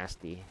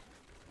nasty. need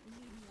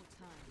more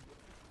time.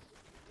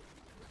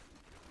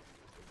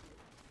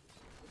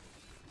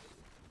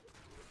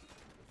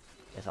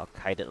 Guess I'll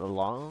kite it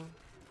along.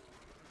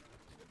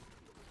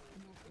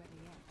 Not ready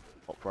yet.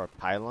 Hope for a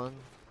pylon.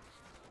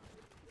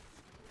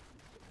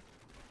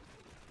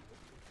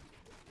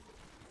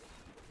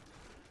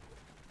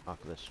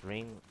 Oculus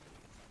ring.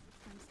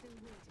 I'm still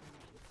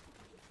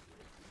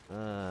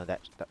waiting. That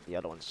the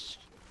other one's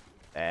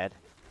bad.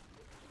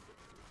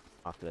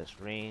 Oculus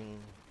ring.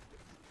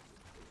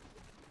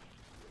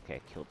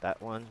 Okay, killed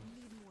that one.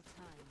 Need more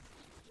time.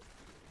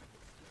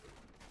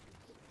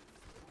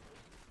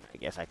 I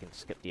guess I can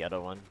skip the other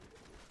one.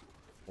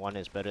 One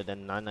is better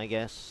than none, I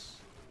guess.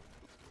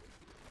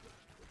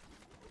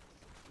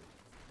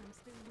 I'm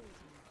still waiting.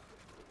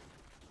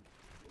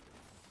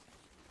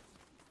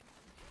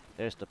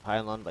 There's the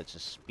pylon, but it's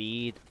just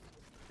speed.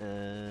 Not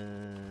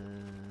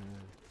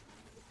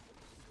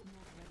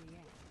ready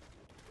yet.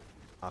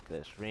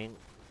 Oculus ring.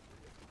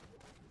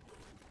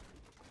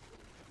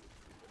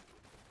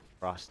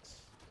 Frost.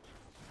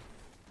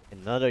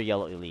 Another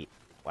yellow elite.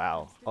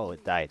 Wow. Oh,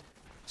 it died.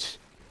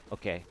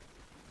 Okay.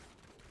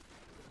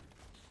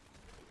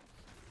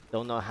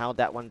 Don't know how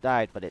that one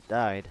died, but it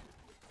died.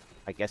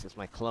 I guess it's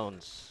my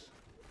clones.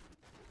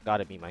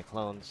 Gotta be my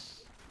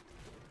clones.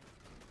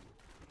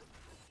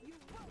 You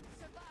won't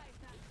survive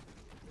that.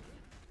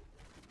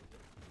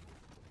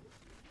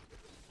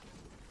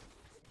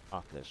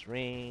 Oculus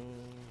ring.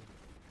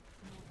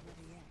 Not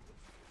ready yet.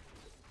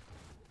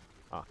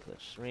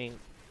 Oculus ring.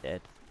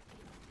 Dead.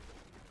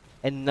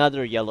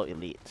 Another yellow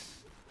elite.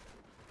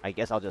 I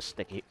guess I'll just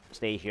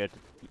stay here to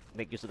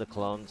make use of the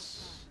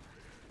clones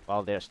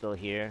while they're still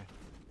here.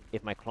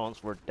 If my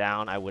clones were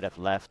down, I would have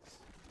left.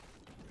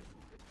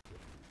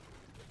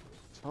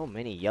 So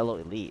many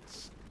yellow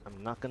elites.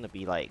 I'm not gonna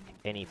be like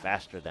any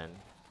faster then.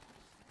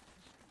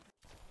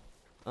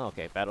 Oh,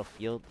 okay,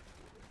 battlefield.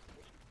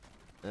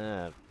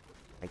 I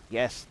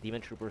guess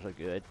demon troopers are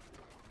good.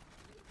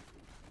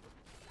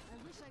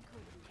 I wish I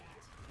could do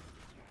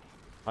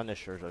that.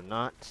 Punishers are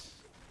not.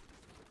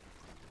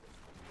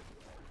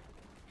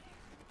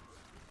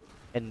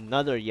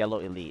 Another yellow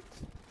elite.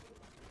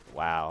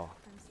 Wow.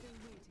 I'm still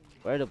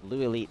waiting. Where are the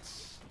blue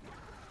elites?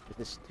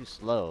 This is too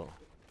slow.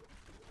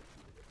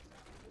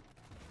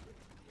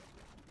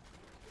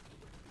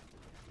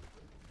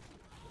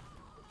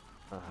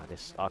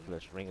 This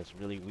Oculus ring is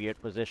really weird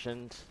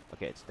positioned.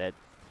 Okay, it's dead.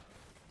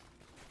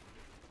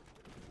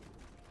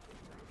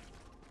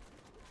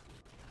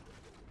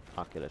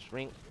 Oculus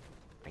ring.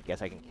 I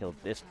guess I can kill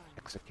this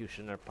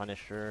Executioner,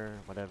 Punisher,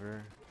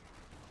 whatever.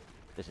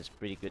 This is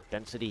pretty good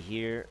density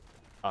here.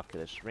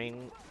 Oculus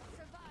ring.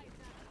 Survive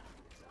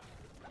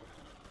that.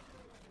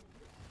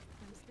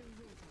 I'm still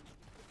waiting.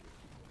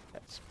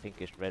 That's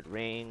pinkish red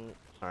ring.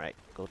 Alright,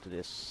 go to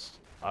this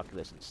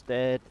Oculus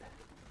instead.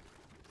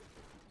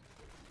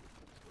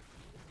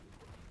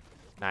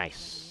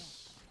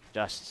 Nice.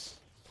 Just.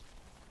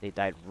 They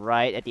died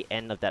right at the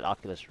end of that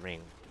Oculus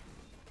ring.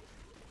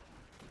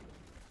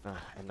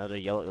 Another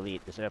yellow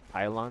elite. Is there a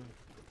pylon?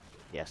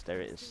 Yes,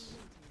 there is.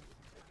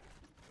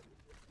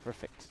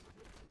 Perfect.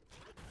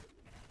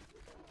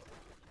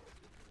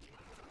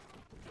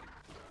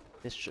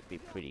 This should be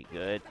pretty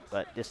good,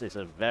 but this is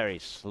a very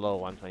slow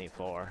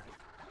 124.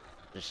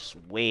 There's just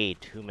way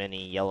too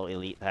many yellow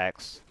elite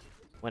packs.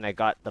 When I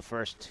got the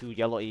first 2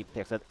 yellow elite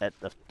packs at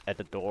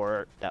the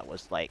door, that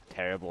was like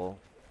terrible.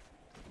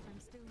 I'm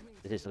still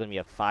waiting. This is gonna be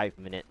a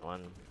 5-minute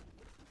one.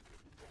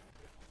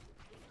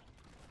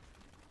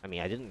 I mean,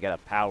 I didn't get a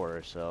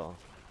power, so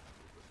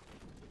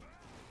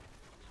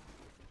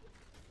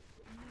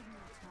Need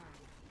more time.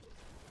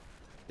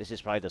 this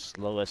is probably the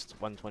slowest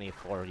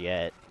 124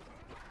 yet,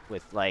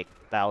 with like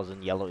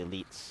 1,000 yellow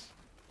elites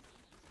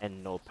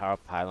and no power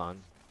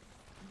pylon.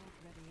 Not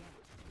ready yet.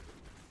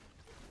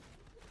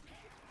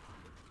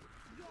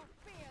 Your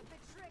fear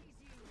betrays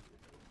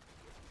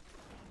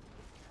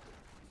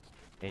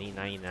you. Any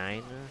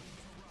 99?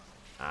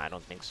 I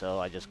don't think so.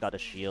 I just got a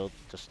shield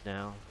just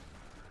now.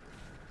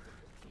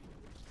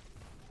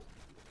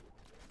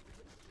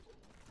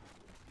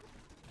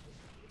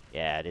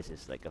 Yeah, this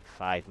is like a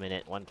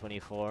 5-minute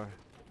 124. Need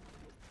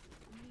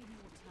more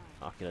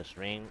time. Oculus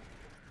ring.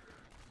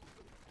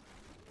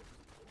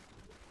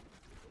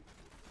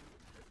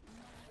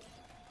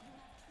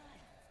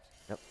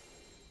 Yep.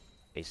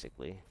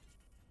 Basically.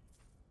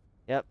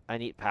 Yep, I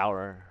need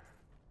power.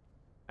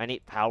 I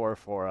need power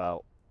for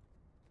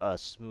a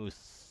smooth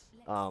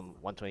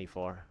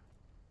 124.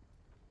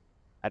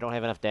 I don't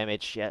have enough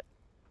damage yet.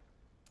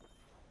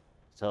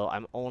 So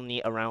I'm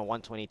only around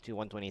 122,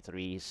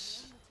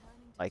 123s,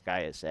 like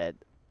I said.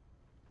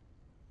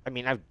 I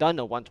mean, I've done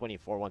the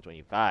 124,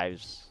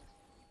 125s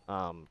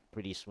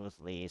pretty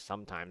smoothly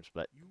sometimes,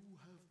 but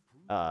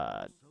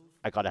I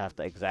gotta have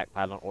the exact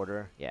pylon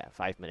order. Yeah,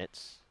 5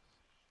 minutes.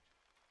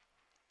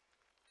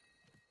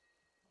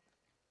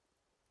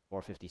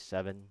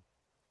 457.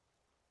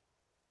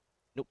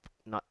 Nope,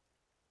 not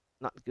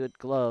good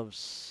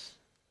gloves.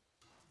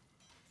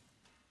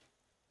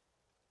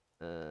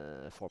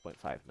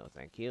 4.5, no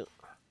thank you. Is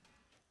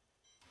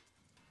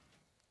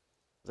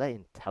that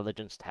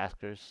intelligence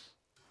taskers?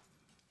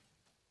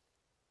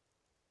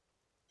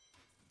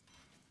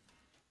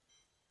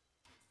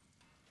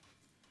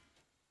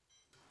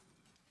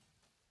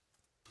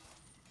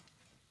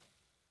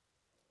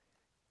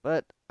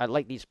 But I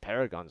like these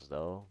paragons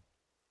though.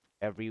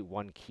 Every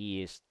one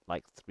key is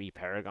like 3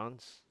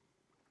 paragons.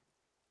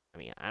 I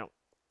mean,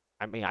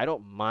 I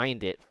don't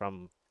mind it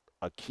from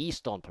a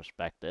keystone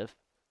perspective.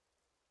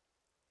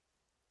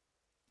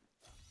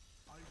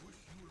 I wish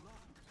you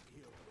luck,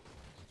 hero.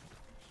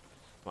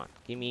 Come on,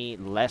 give me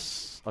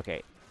less.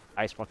 Okay,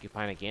 Ice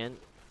Porcupine again.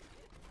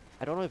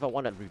 I don't know if I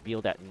want to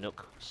reveal that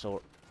Nook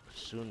so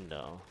soon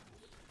though.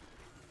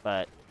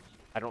 But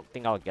I don't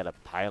think I'll get a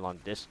pylon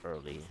this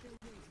early.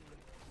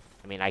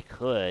 I mean, I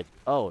could.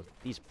 Oh,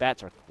 these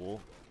bats are cool.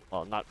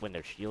 Well, not when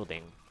they're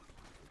shielding.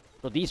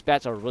 So these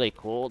bats are really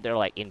cool. They're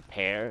like in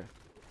pair.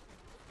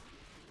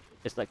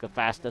 It's like the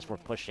fastest we're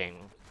pushing.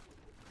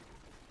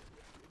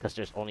 Because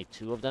there's only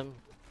 2 of them.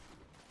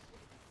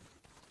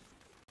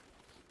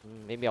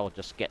 Maybe I'll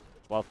just get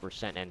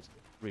 12% and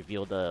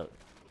reveal the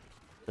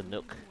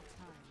Nook.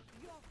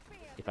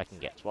 If I can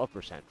get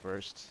 12%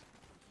 first.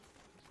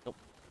 Nope,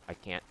 I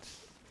can't.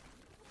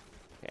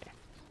 Okay,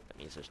 that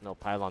means there's no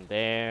pylon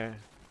there.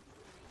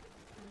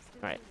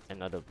 Alright,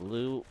 another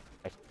blue.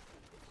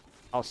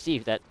 I'll see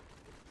if that...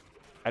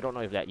 I don't know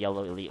if that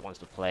yellow elite wants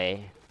to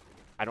play.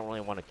 I don't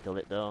really want to kill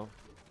it though.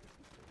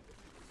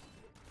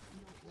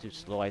 Too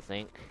slow, I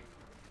think.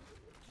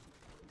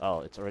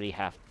 Oh, it's already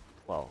half...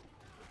 Well,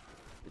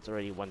 it's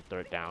already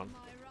 1/3 down.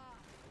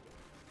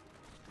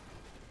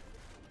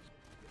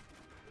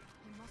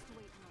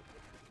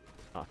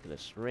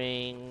 Oculus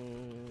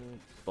Ring.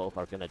 Both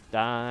are gonna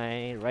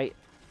die, right?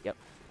 Yep.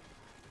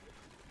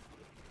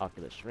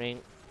 Oculus Ring.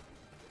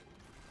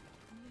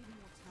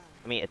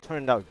 I mean, it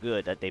turned out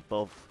good that they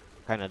both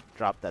kind of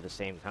dropped at the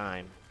same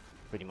time,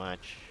 pretty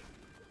much.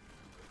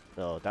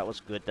 So that was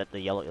good that the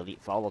yellow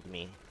elite followed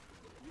me.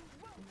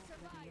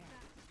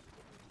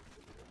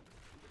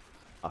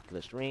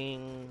 Oculus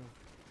Ring.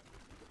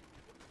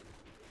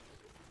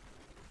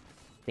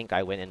 I think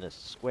I went in the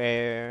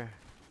square.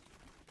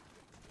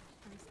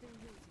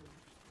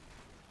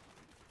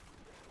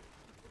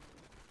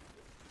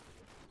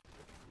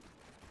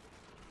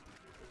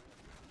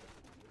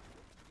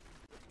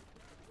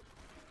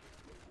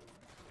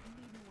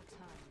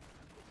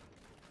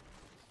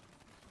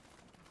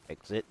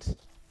 Exit.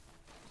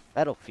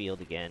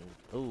 Battlefield again.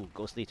 Ooh,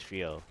 Ghostly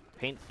Trio.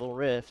 Painful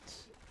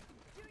Rift.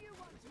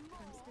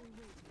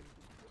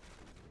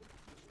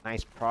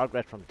 Nice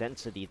progress from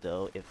density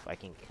though, if I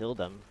can kill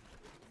them.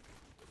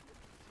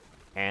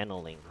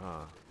 Channeling,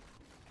 huh?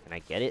 Can I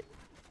get it?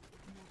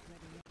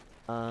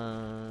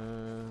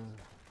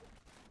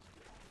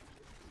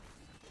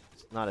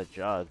 It's not a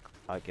jug.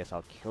 I guess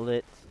I'll kill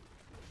it.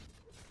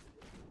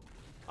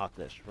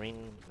 Oculus Ring,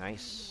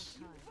 nice.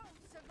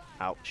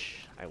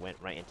 Ouch, I went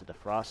right into the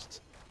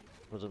frost.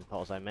 Wasn't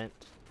pulse I meant.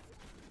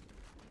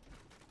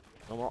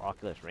 No more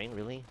Oculus Ring,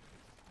 really?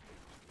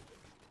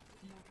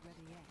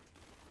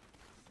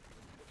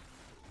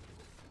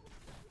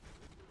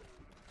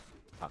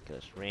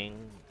 Oculus Ring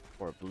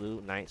for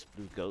blue, nice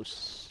blue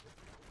ghosts.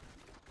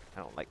 I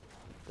don't like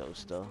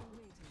those though.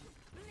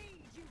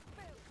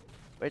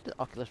 Where did the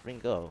Oculus Ring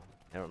go?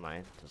 Never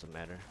mind, doesn't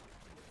matter.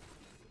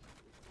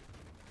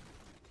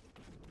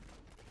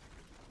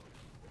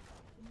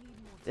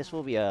 This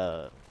will be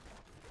a,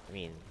 I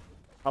mean,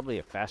 probably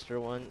a faster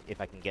one if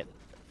I can get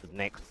the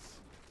next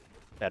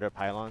better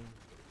pylon.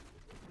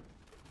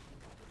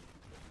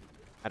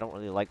 I don't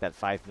really like that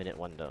 5-minute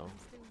one though.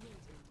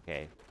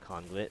 Okay,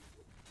 conduit.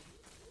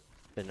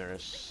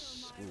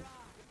 Spinners. Ooh.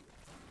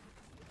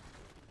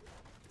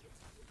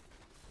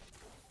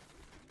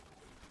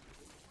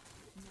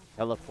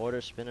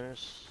 Teleporter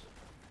spinners.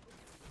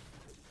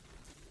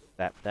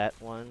 That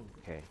one.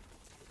 Okay.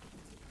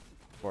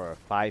 For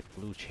 5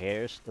 blue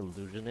chairs,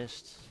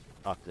 Illusionist.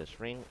 Oculus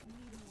Ring.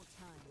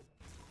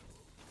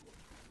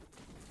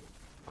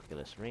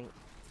 Oculus Ring.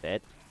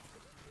 Dead.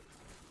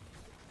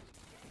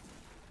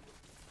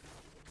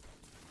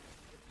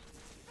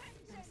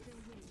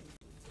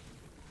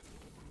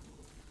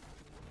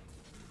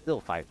 Still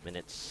 5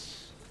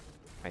 minutes,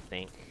 I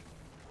think.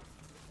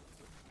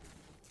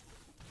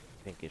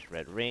 Pinkish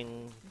red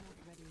ring.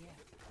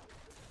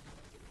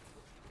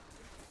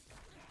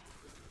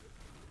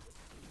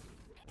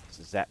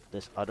 Zap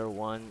this other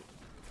one.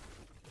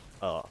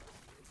 Oh,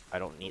 I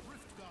don't need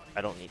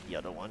the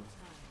other one.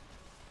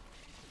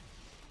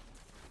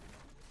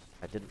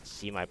 I didn't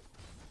see my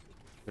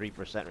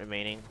 3%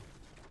 remaining.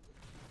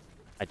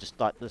 I just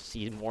thought to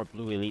see more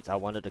blue elites. I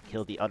wanted to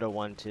kill the other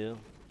one too.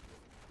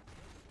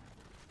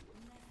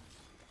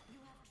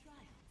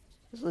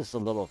 This is a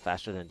little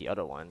faster than the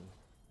other one.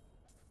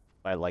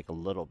 By like a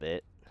little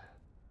bit.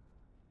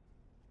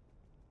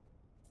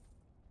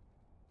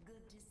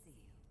 Good to see you.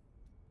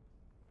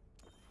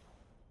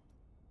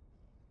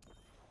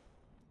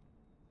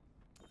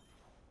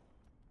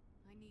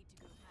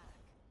 to go back.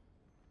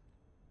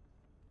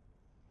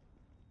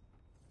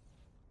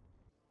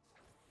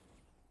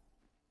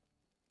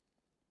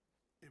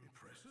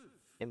 Impressive.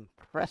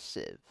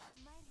 Impressive.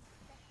 My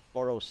respect.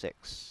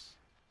 406.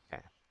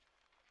 Okay.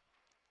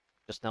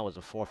 Just now was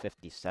a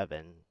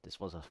 457. This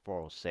was a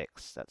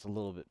 406. That's a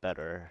little bit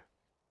better.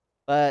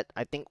 But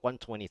I think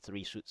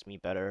 123 suits me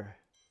better.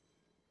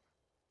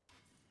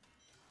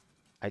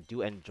 I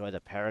do enjoy the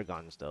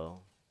Paragons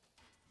though.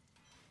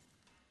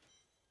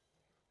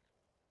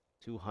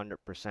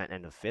 200%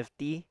 and a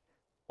 50?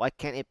 Why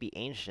can't it be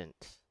ancient?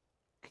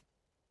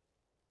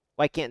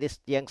 Why can't this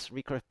Yang's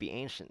recurve be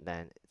ancient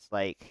then? It's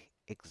like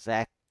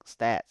exact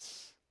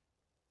stats.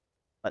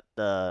 But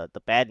the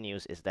bad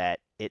news is that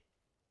it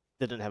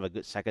didn't have a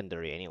good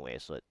secondary anyway,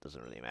 so it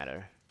doesn't really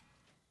matter.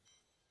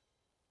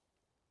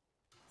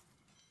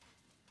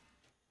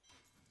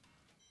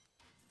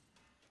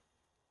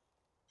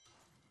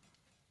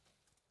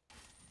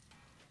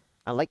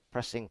 I like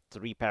pressing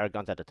 3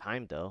 Paragons at a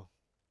time though.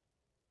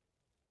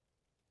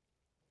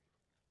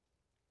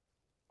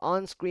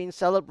 On-screen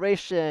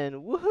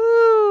celebration!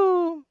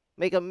 Woohoo!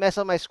 Make a mess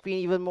of my screen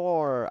even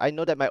more. I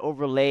know that my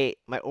overlay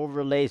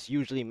is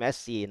usually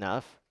messy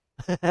enough.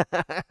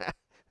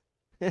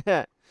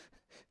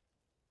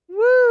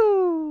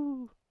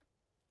 Woo!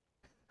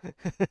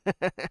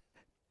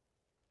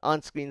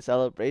 On-screen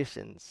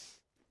celebrations.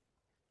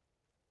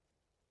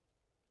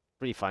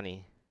 Pretty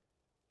funny.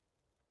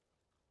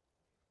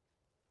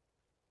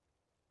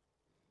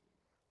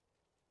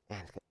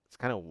 Man, it's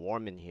kind of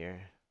warm in here.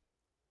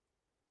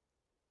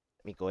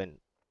 Let me go in.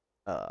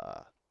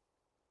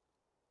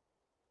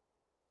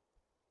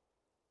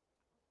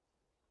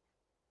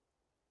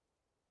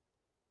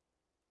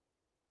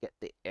 Get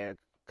the air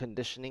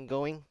conditioning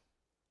going.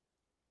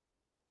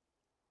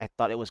 I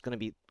thought it was gonna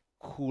be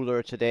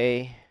cooler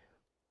today,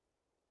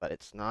 but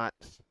it's not.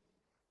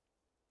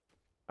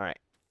 All right.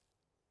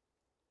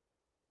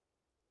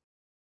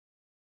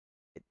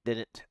 It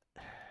didn't.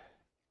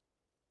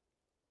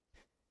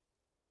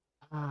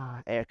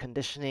 Air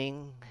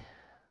conditioning.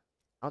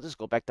 I'll just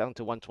go back down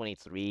to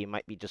 123.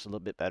 Might be just a little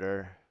bit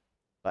better,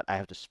 but I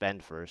have to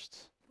spend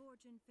first.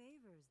 Fortune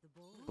favors the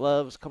bold.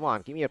 Gloves, come on,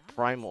 That's give me a nice.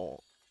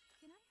 primal.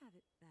 Can I have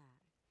it back?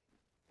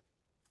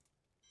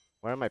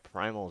 Where are my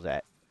primals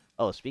at?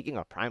 Oh, speaking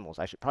of primals,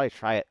 I should probably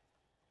try it.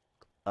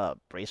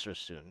 Bracers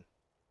soon.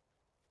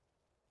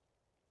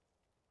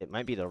 It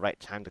might be the right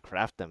time to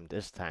craft them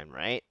this time,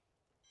 right?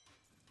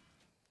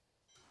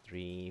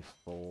 3,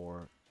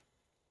 4,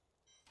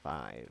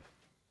 5.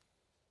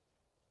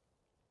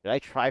 Did I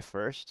try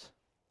first?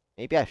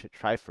 Maybe I should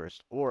try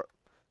first. Or,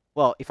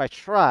 well, if I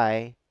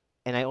try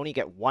and I only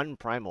get 1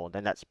 primal,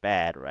 then that's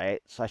bad,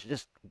 right? So I should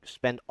just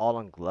spend all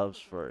on gloves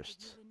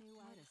first.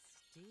 What a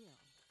steal.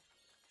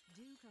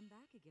 Do come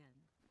back again.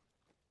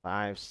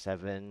 5,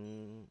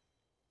 7.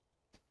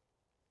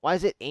 Why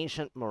is it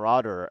Ancient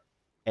Marauder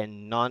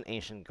and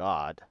non-Ancient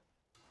God?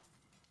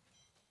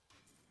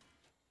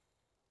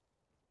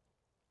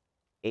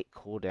 8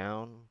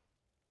 cooldown.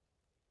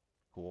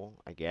 Cool,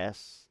 I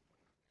guess.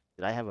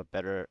 Did I have a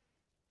better...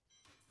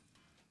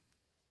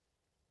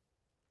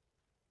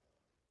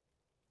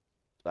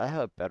 Do I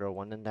have a better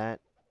one than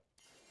that?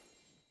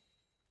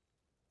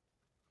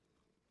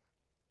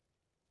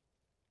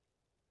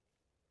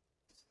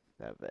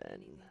 7.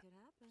 Anything could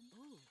happen.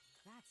 Ooh,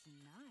 that's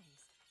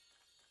nice.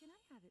 Can I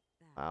have it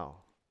back? Wow.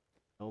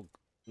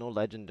 No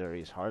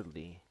legendaries,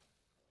 hardly.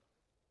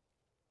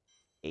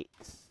 8.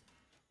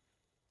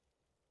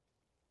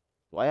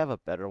 Do I have a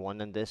better one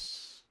than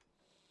this?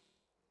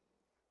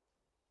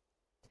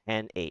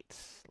 10, 8.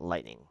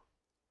 Lightning.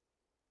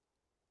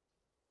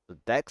 The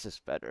dex is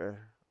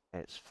better,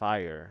 and it's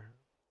fire,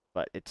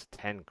 but it's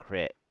 10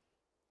 crit.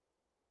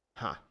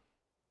 Huh.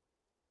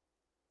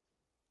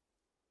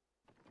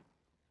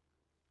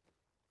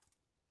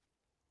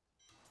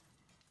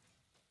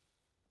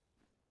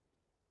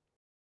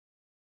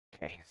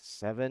 Okay,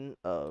 7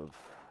 of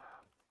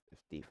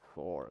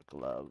 54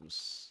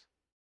 gloves.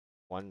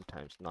 1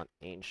 times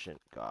non-ancient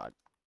god.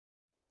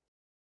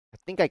 I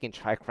think I can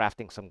try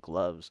crafting some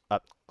gloves.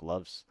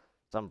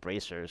 Some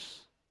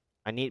bracers.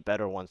 I need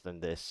better ones than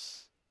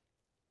this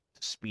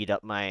to speed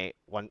up my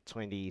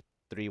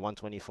 123,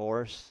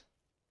 124s.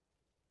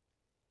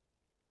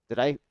 Did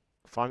I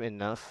farm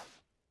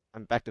enough?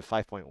 I'm back to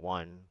 5.1.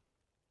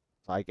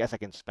 So I guess I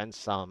can spend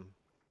some.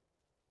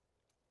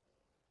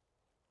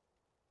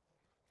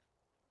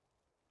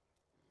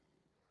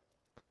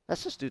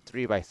 Let's just do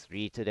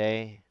 3x3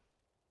 today.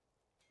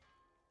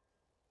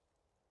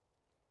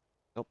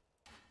 Nope.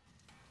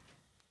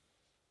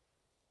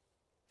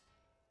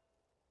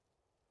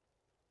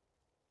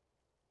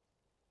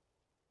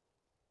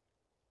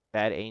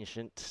 Bad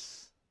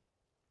ancients.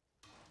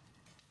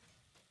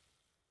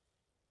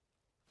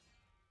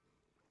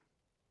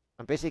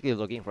 I'm basically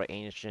looking for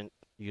ancient,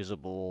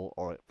 usable,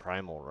 or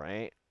primal,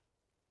 right?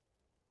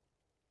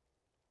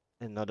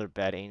 Another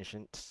bad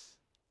ancient.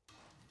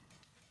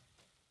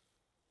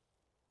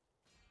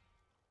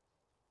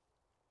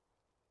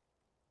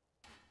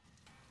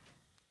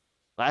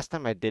 Last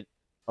time I did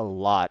a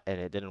lot and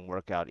it didn't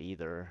work out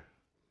either.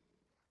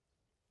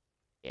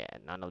 Yeah,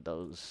 none of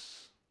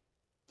those.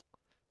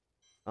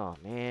 Oh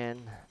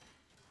man.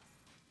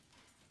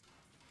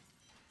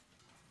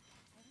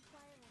 I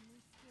require a new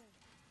skill.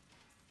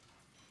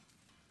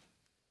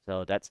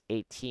 So that's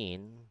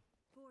 18.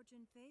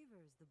 Fortune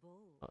favors the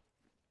bold. Oh.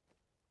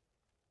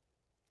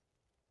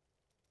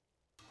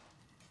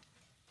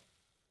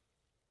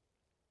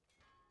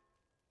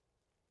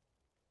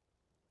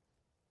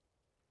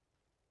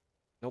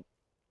 Nope.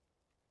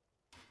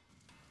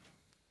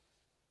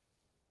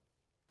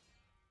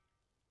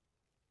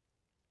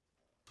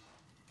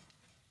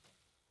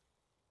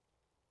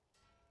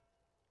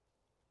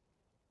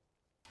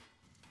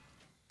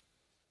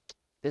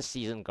 This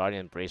season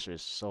Guardian Bracer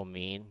is so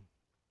mean.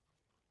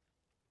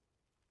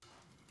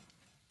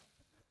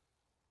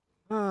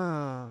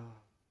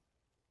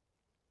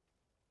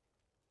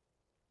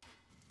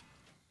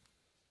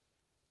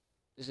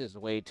 This is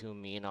way too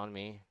mean on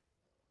me.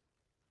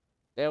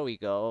 There we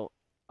go.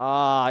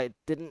 Ah, it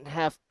didn't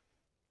have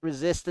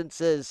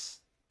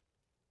resistances.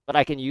 But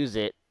I can use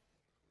it.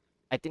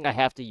 I think I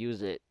have to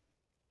use it.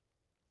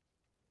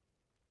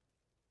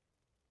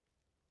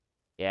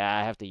 Yeah,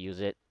 I have to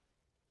use it.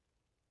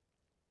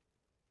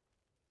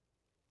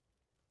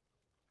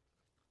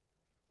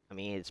 I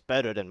mean, it's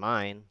better than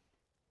mine.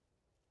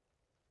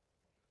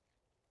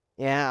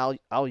 Yeah,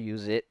 I'll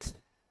use it.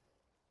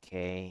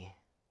 Okay.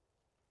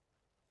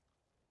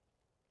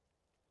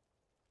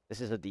 This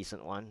is a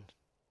decent one.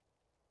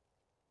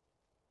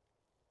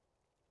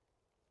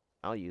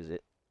 I'll use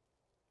it.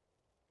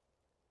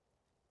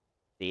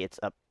 See, it's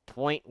a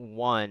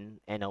 0.1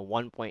 and a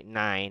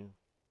 1.9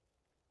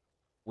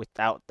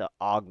 without the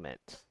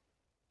augment.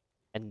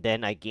 And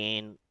then I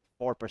gain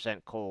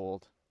 4%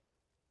 cold.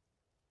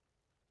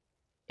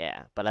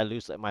 Yeah, but I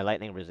lose my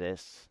lightning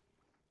resist.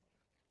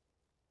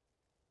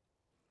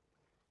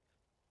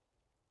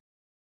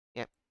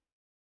 Yep.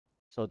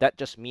 So that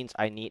just means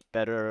I need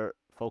better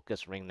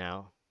focus ring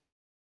now.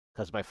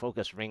 Because my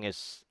focus ring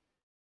is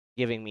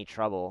giving me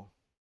trouble.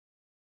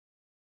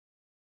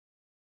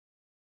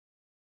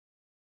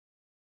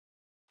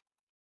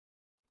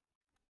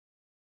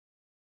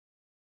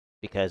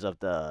 Because of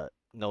the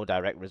no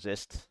direct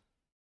resist.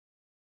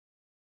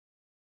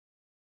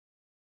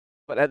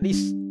 But at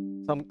least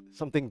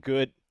something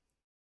good.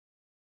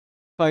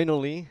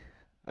 Finally.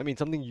 I mean,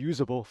 something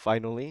usable,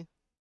 finally.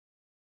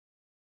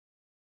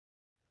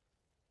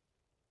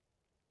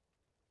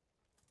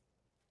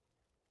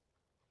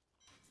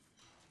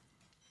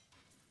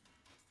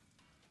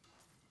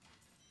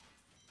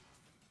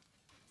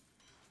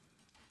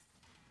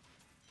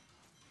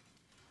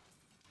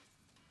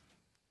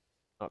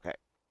 Okay,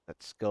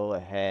 let's go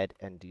ahead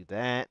and do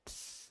that.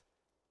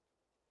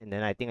 And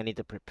then I think I need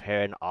to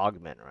prepare an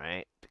augment,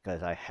 right?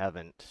 Because I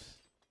haven't.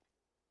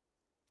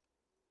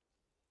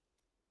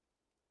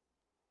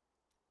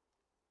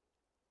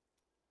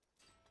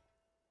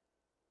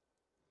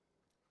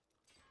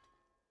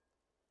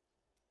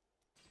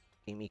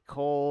 Give me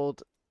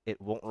cold.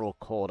 It won't roll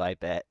cold, I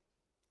bet.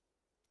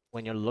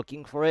 When you're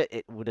looking for it,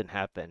 it wouldn't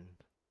happen.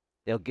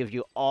 They'll give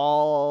you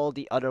all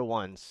the other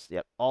ones.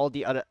 Yep, all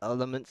the other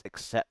elements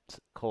except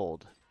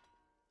cold.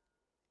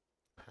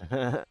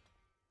 And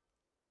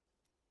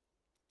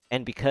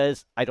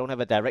because I don't have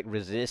a direct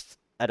resist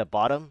at the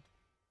bottom,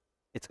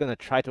 it's gonna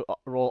try to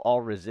roll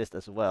all resist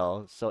as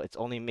well, so it's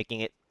only making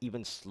it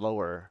even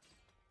slower.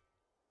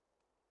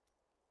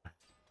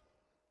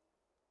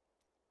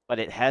 But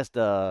it has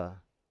the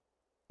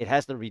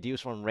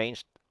reduce from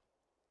ranged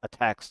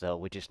attacks though,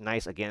 which is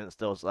nice against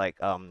those like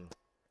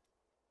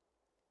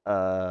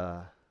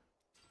uh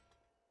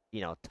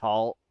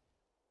tall.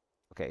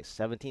 Okay,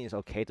 17 is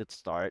okay to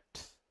start.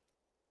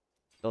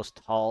 Those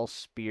tall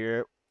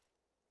spear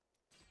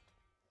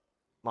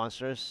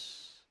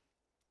monsters.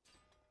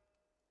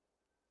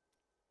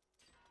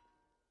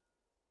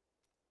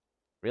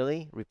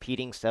 Really?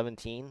 Repeating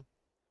 17?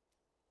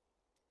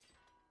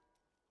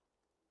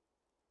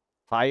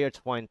 Fire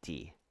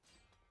 20.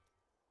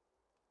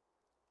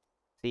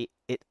 See,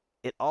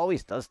 it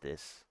always does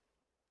this.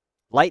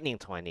 Lightning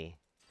 20.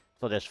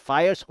 So there's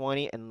fire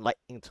 20 and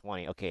lightning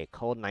 20. Okay,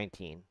 cold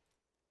 19.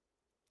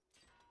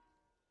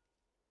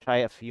 Try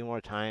a few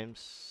more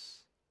times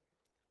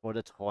for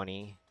the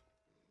 20.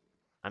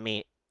 I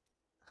mean,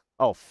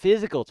 oh,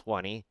 physical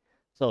 20.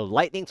 So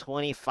lightning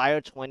 20,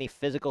 fire 20,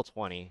 physical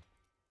 20.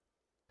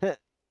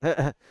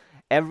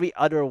 Every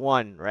other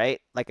one, right?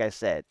 Like I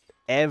said,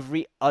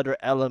 every other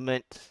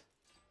element,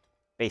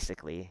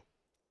 basically.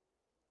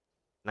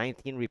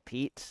 19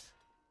 repeats.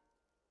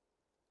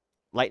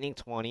 Lightning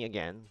 20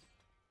 again.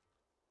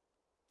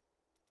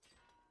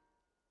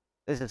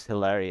 This is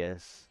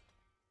hilarious.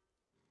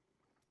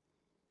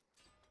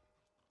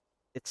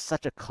 It's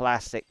such a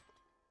classic.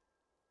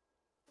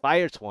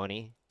 Fire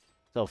 20.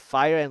 So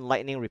fire and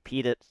lightning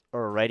repeated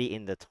already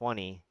in the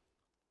 20.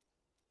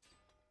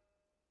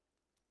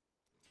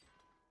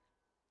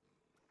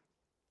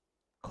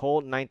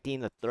 Cold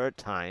 19 the third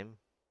time.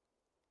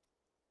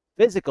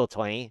 Physical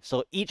 20.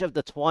 So each of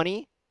the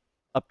 20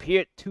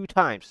 appeared 2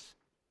 times.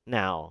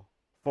 Now,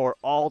 for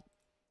all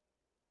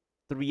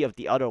three of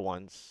the other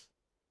ones,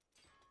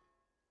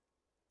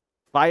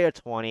 fire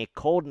 20,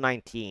 cold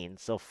 19.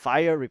 So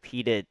fire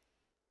repeated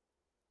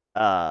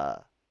You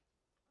must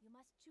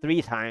choose 3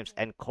 my times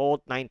skill. and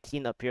cold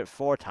 19 appeared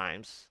 4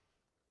 times.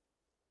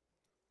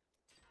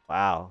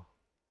 Wow.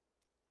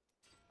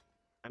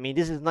 I mean,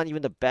 this is not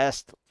even the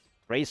best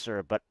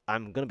racer, but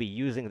I'm gonna be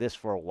using this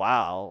for a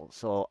while.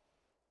 So,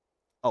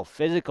 oh,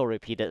 physical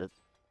repeated a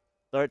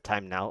third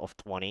time now of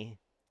 20.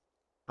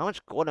 How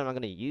much gold am I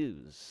gonna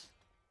use?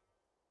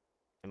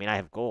 I mean, I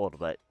have gold,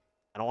 but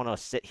I don't want to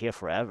sit here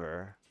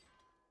forever.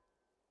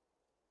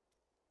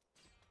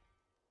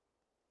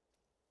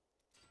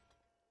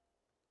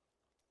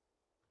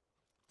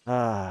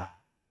 Ah,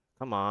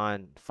 come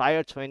on.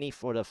 Fire 20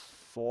 for the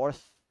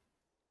fourth.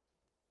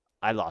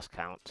 I lost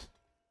count.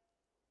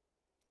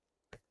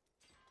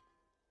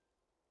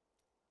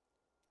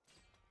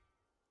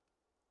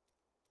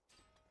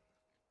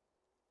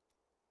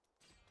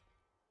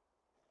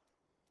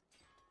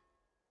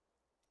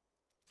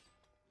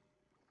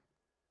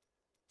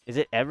 Is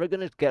it ever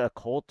gonna get a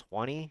cold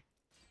 20?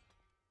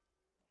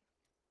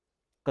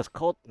 Because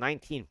cold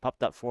 19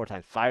 popped up 4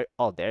 times. Fire.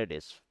 Oh, there it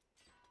is.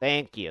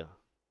 Thank you.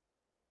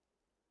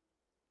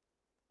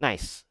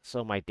 Nice.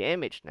 So my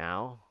damage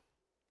now.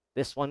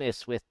 This one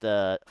is with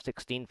the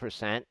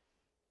 16%,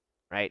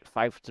 right?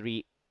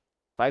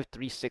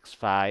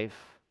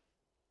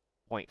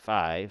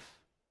 5365.5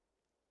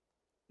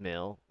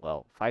 mil.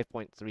 Well,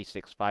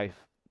 5.365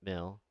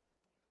 mil.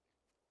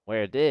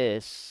 Where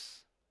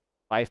this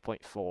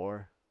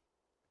 5.4.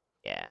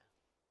 Yeah.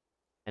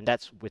 And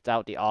that's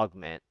without the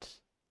augment.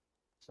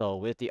 So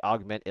with the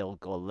augment, it'll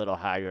go a little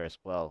higher as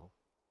well.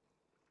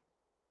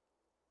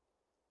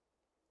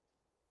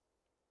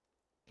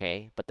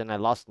 Okay, but then I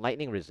lost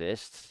lightning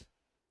resist.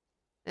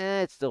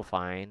 It's still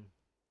fine.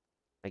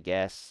 I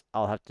guess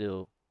I'll have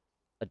to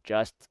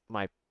adjust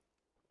my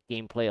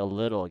gameplay a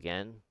little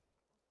again.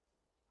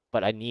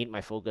 But I need my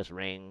focus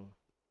ring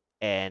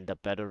and a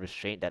better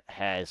restraint that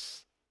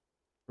has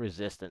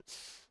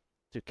resistance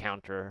to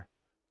counter.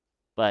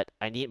 But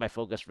I need my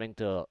focus ring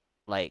to,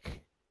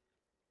 like,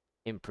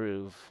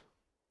 improve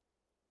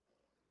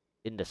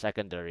in the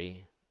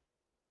secondary.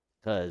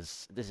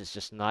 Because this is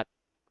just not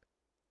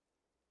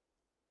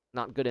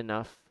good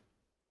enough.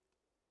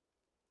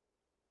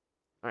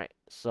 Alright,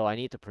 so I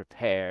need to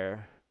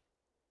prepare.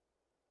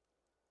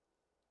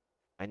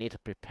 I need to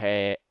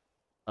prepare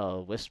a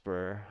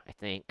Whisper, I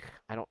think.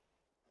 I don't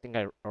think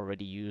I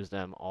already used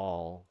them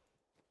all.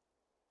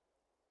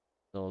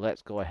 So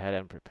let's go ahead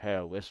and prepare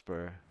a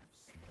Whisper.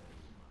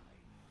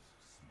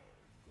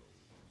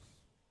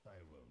 I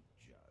won't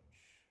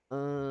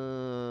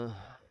judge.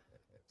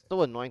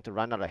 So annoying to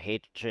run out of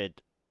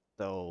hatred,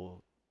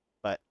 though.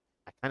 But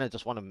I kind of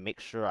just want to make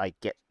sure I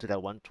get to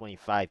that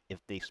 125 if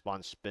they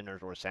spawn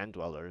spinners or sand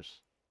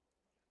dwellers.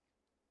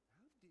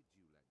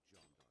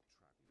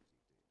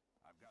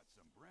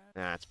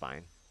 Nah, that's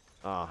fine.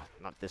 Oh,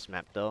 not this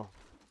map though.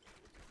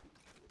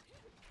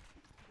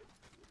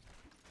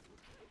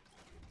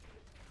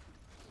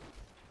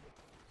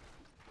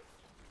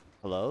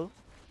 Hello?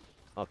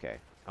 Okay.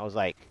 I was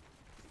like,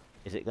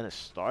 is it gonna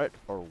start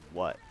or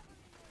what?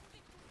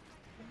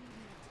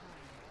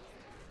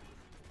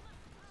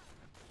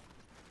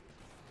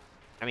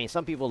 I mean,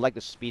 some people like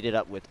to speed it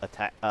up with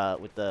attack,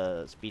 with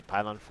the speed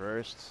pylon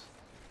first.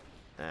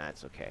 Nah,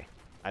 it's okay.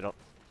 I don't.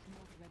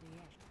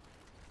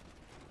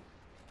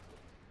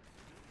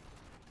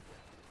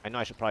 I know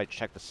I should probably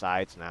check the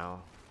sides now,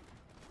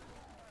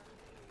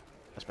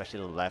 especially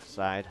the left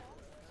side.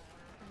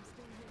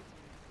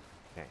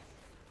 Okay.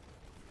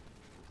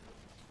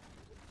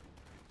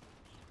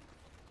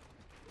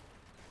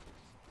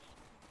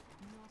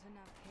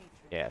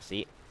 Yeah.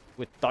 See,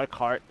 with Dark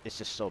Heart, it's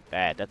just so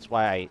bad. That's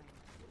why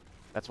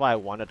I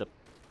wanted to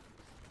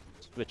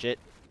switch it.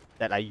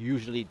 That I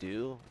usually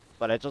do,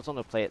 but I just want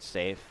to play it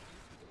safe.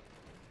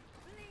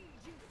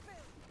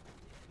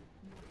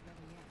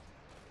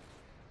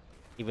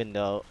 Even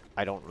though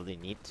I don't really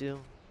need to.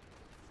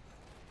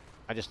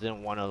 I just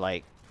didn't want to,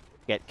 like,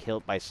 get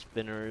killed by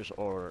spinners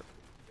or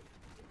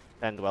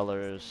sand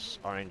dwellers,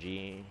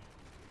 RNG.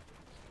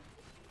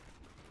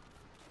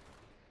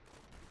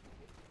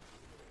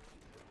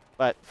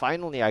 But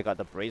finally I got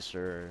the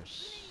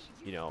bracers,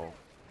 you know,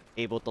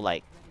 able to,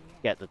 like,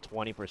 get the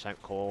 20%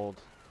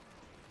 cold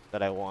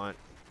that I want.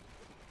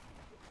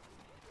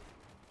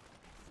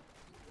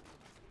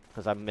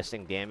 Because I'm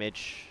missing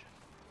damage.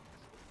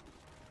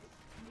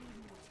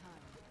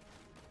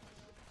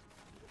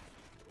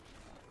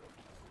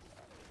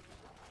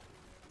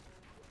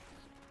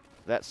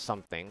 That's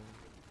something.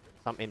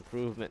 Some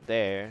improvement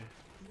there.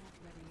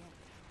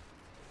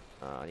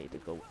 I need to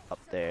go up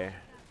there.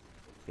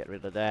 Get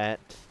rid of that.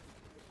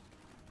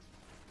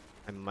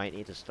 I might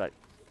need to start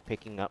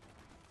picking up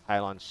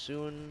pylon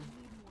soon.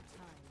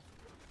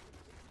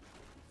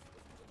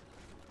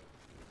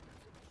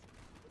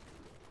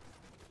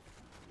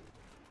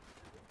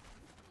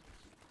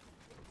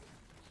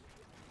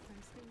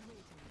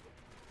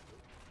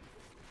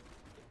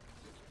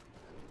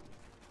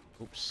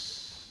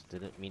 Oops,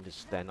 didn't mean to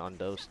stand on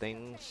those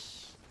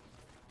things.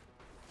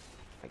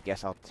 I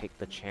guess I'll take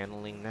the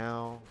channeling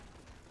now.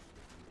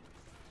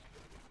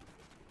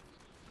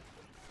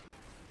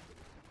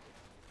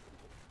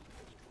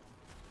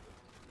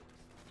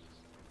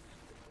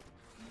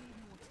 Need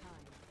more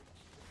time.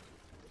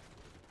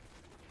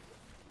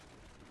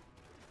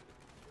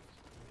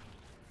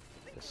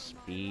 The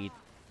speed.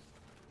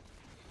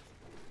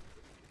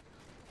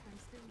 I'm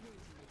still waiting.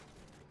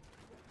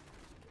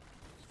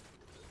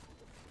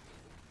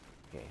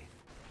 Okay.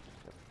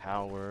 The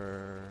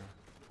power.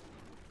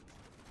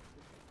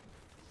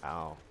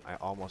 Ow, I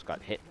almost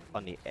got hit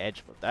on the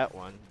edge with that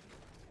one.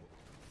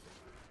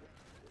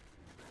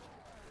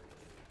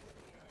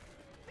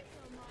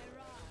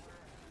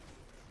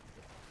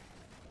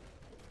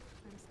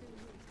 I'm still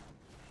waiting.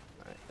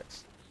 Alright,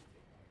 let's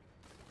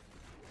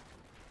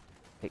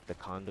take the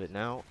conduit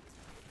now.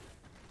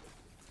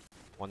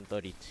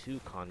 132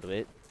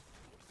 conduit.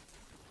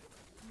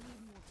 Need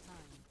more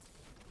time.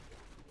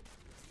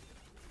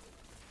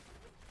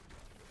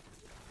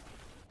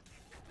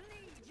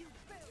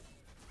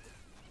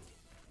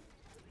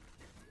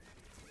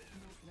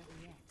 Not ready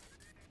yet.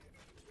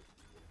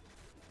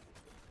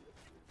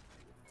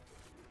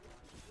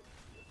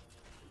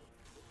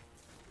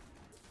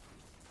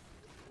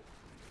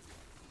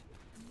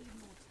 Need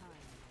more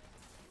time.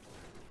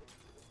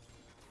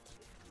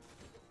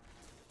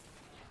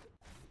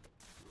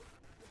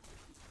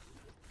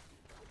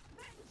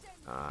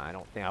 I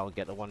don't think I'll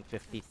get a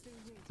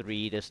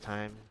 153 this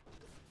time.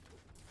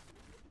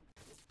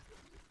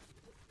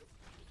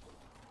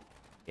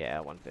 Yeah,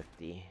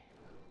 150.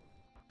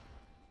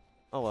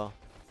 Oh well.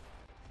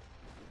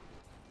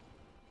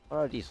 What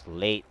are these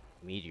late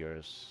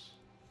meteors?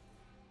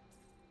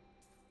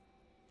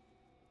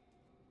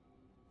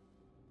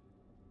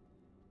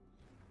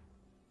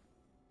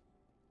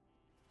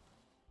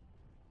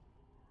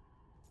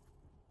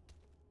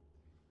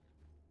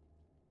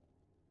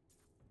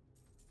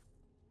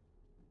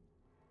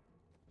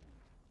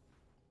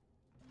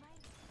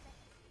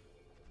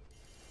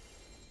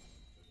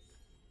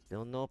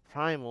 Still no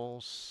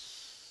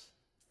primals.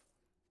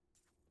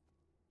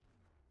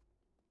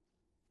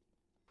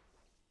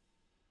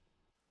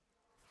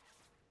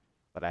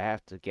 But I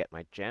have to get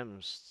my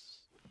gems,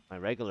 my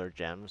regular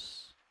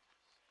gems.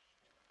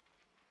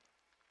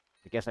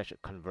 I guess I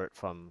should convert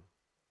from...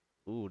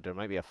 Ooh, there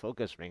might be a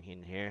focus ring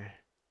in here.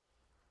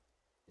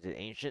 Is it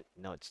ancient?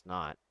 No, it's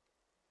not.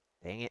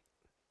 Dang it.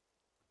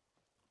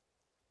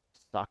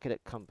 Socketed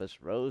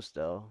compass rose,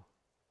 though.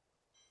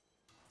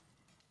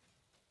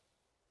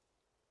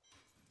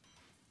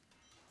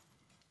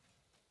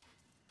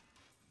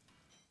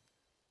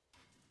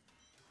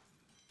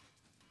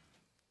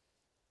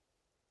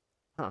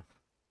 Huh.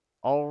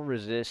 All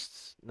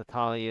resists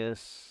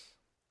Natalia's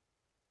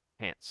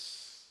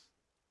pants.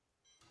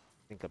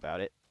 Think about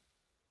it.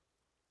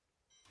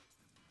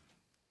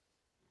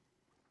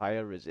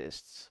 Fire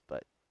resists,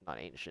 but not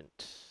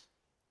ancient.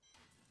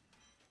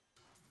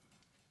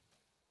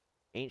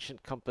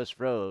 Ancient compass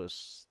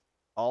rose.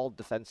 All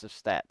defensive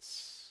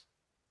stats.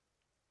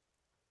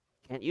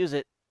 Can't use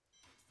it.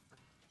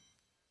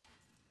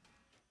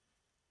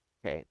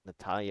 Okay,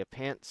 Natalia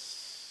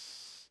pants.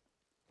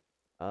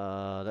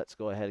 Let's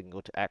go ahead and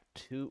go to Act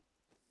 2.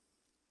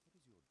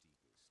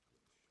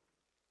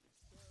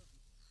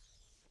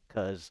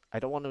 Because I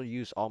don't want to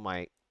use all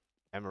my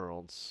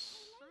emeralds.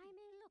 I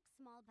may look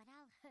small, but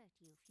I'll hurt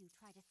you if you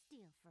try to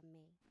steal from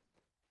me.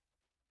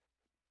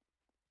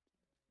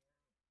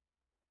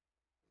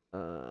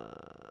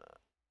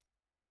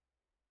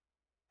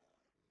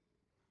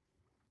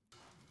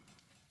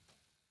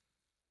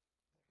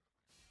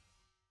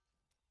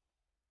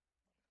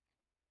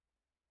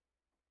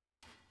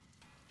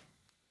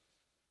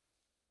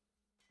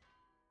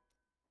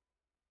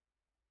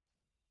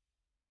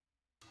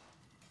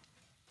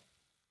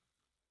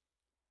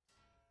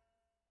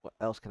 What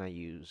else can I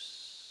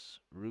use?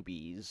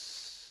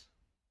 Rubies.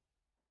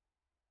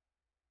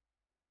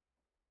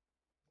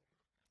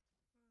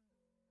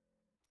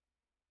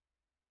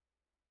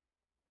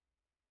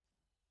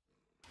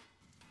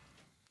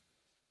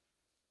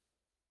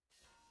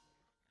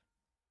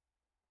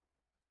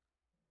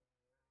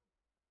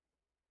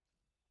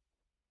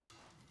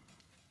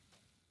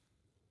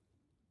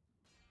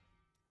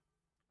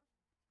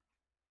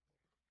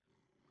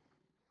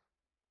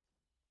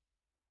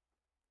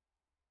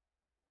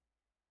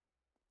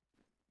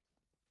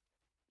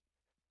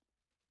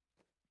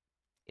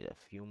 Need a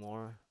few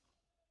more.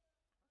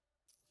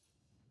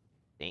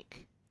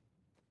 Think.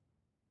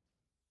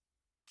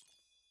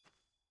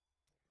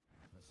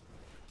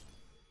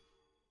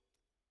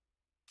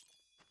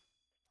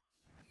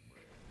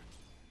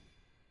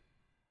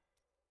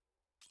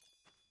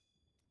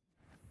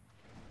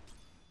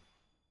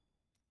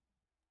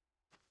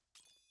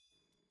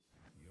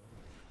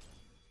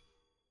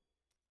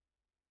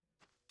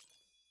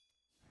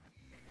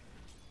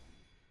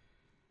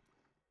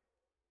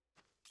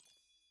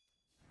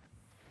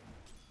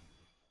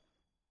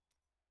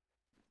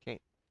 Okay.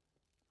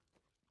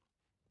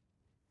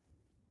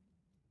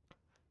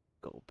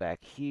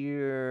 back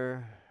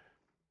here.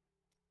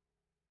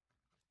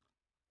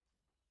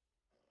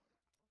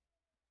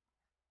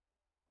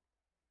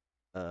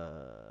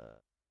 Uh,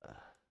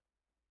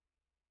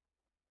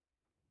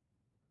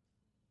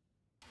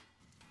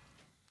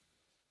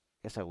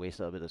 guess I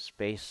wasted a bit of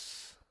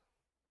space.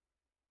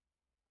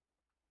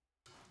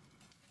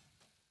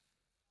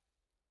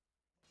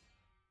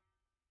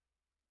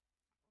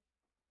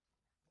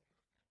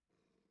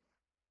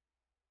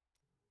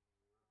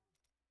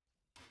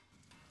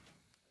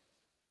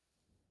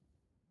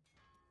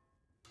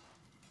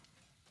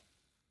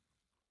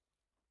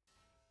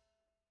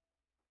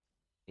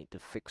 Need to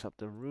fix up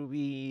the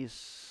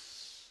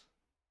rubies.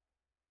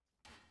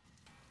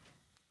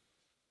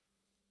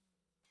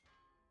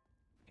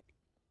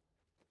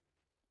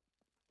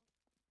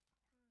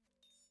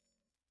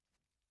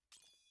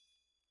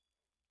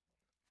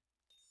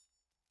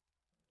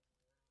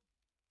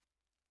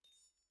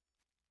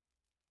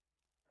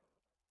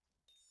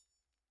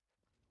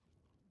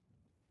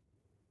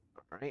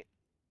 All right.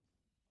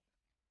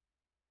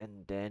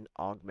 And then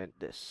augment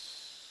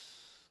this.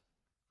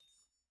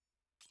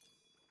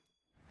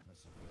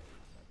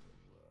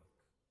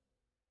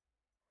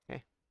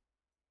 Okay.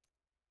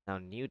 Now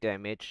new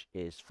damage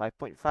is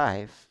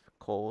 5.5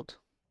 cold.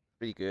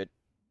 Pretty good.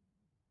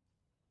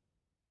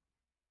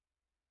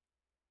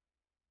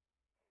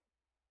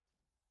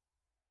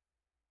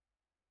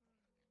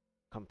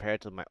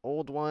 Compared to my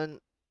old one,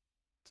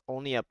 it's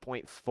only a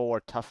 0.4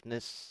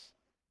 toughness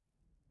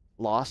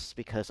loss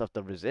because of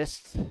the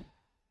resist.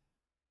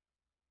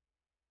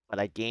 But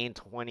I gained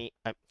 20,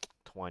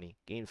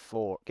 gained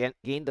 4,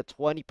 gained the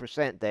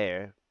 20%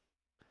 there.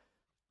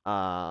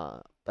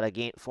 But I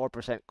gained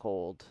 4%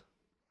 cold.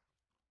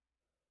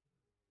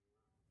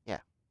 Yeah.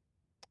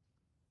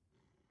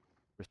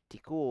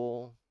 Pretty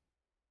cool.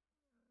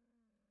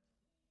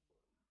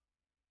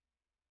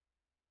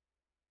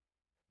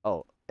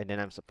 Oh, and then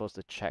I'm supposed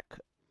to check,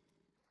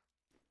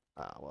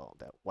 well,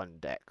 that 1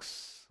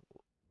 dex.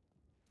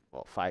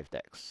 Well, 5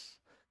 dex.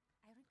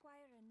 I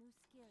require a new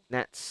skill.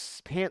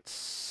 That's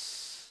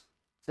pants.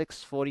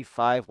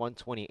 645,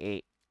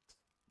 128.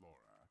 Laura.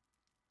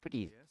 Pretty.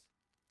 Yes?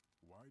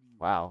 Why do you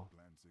Wow. keep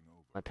glancing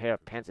over My pair of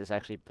to pants the is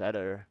actually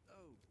better.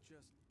 Oh,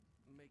 just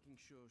making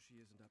sure she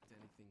isn't up to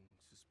anything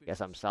suspicious.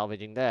 Guess I'm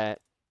salvaging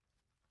that.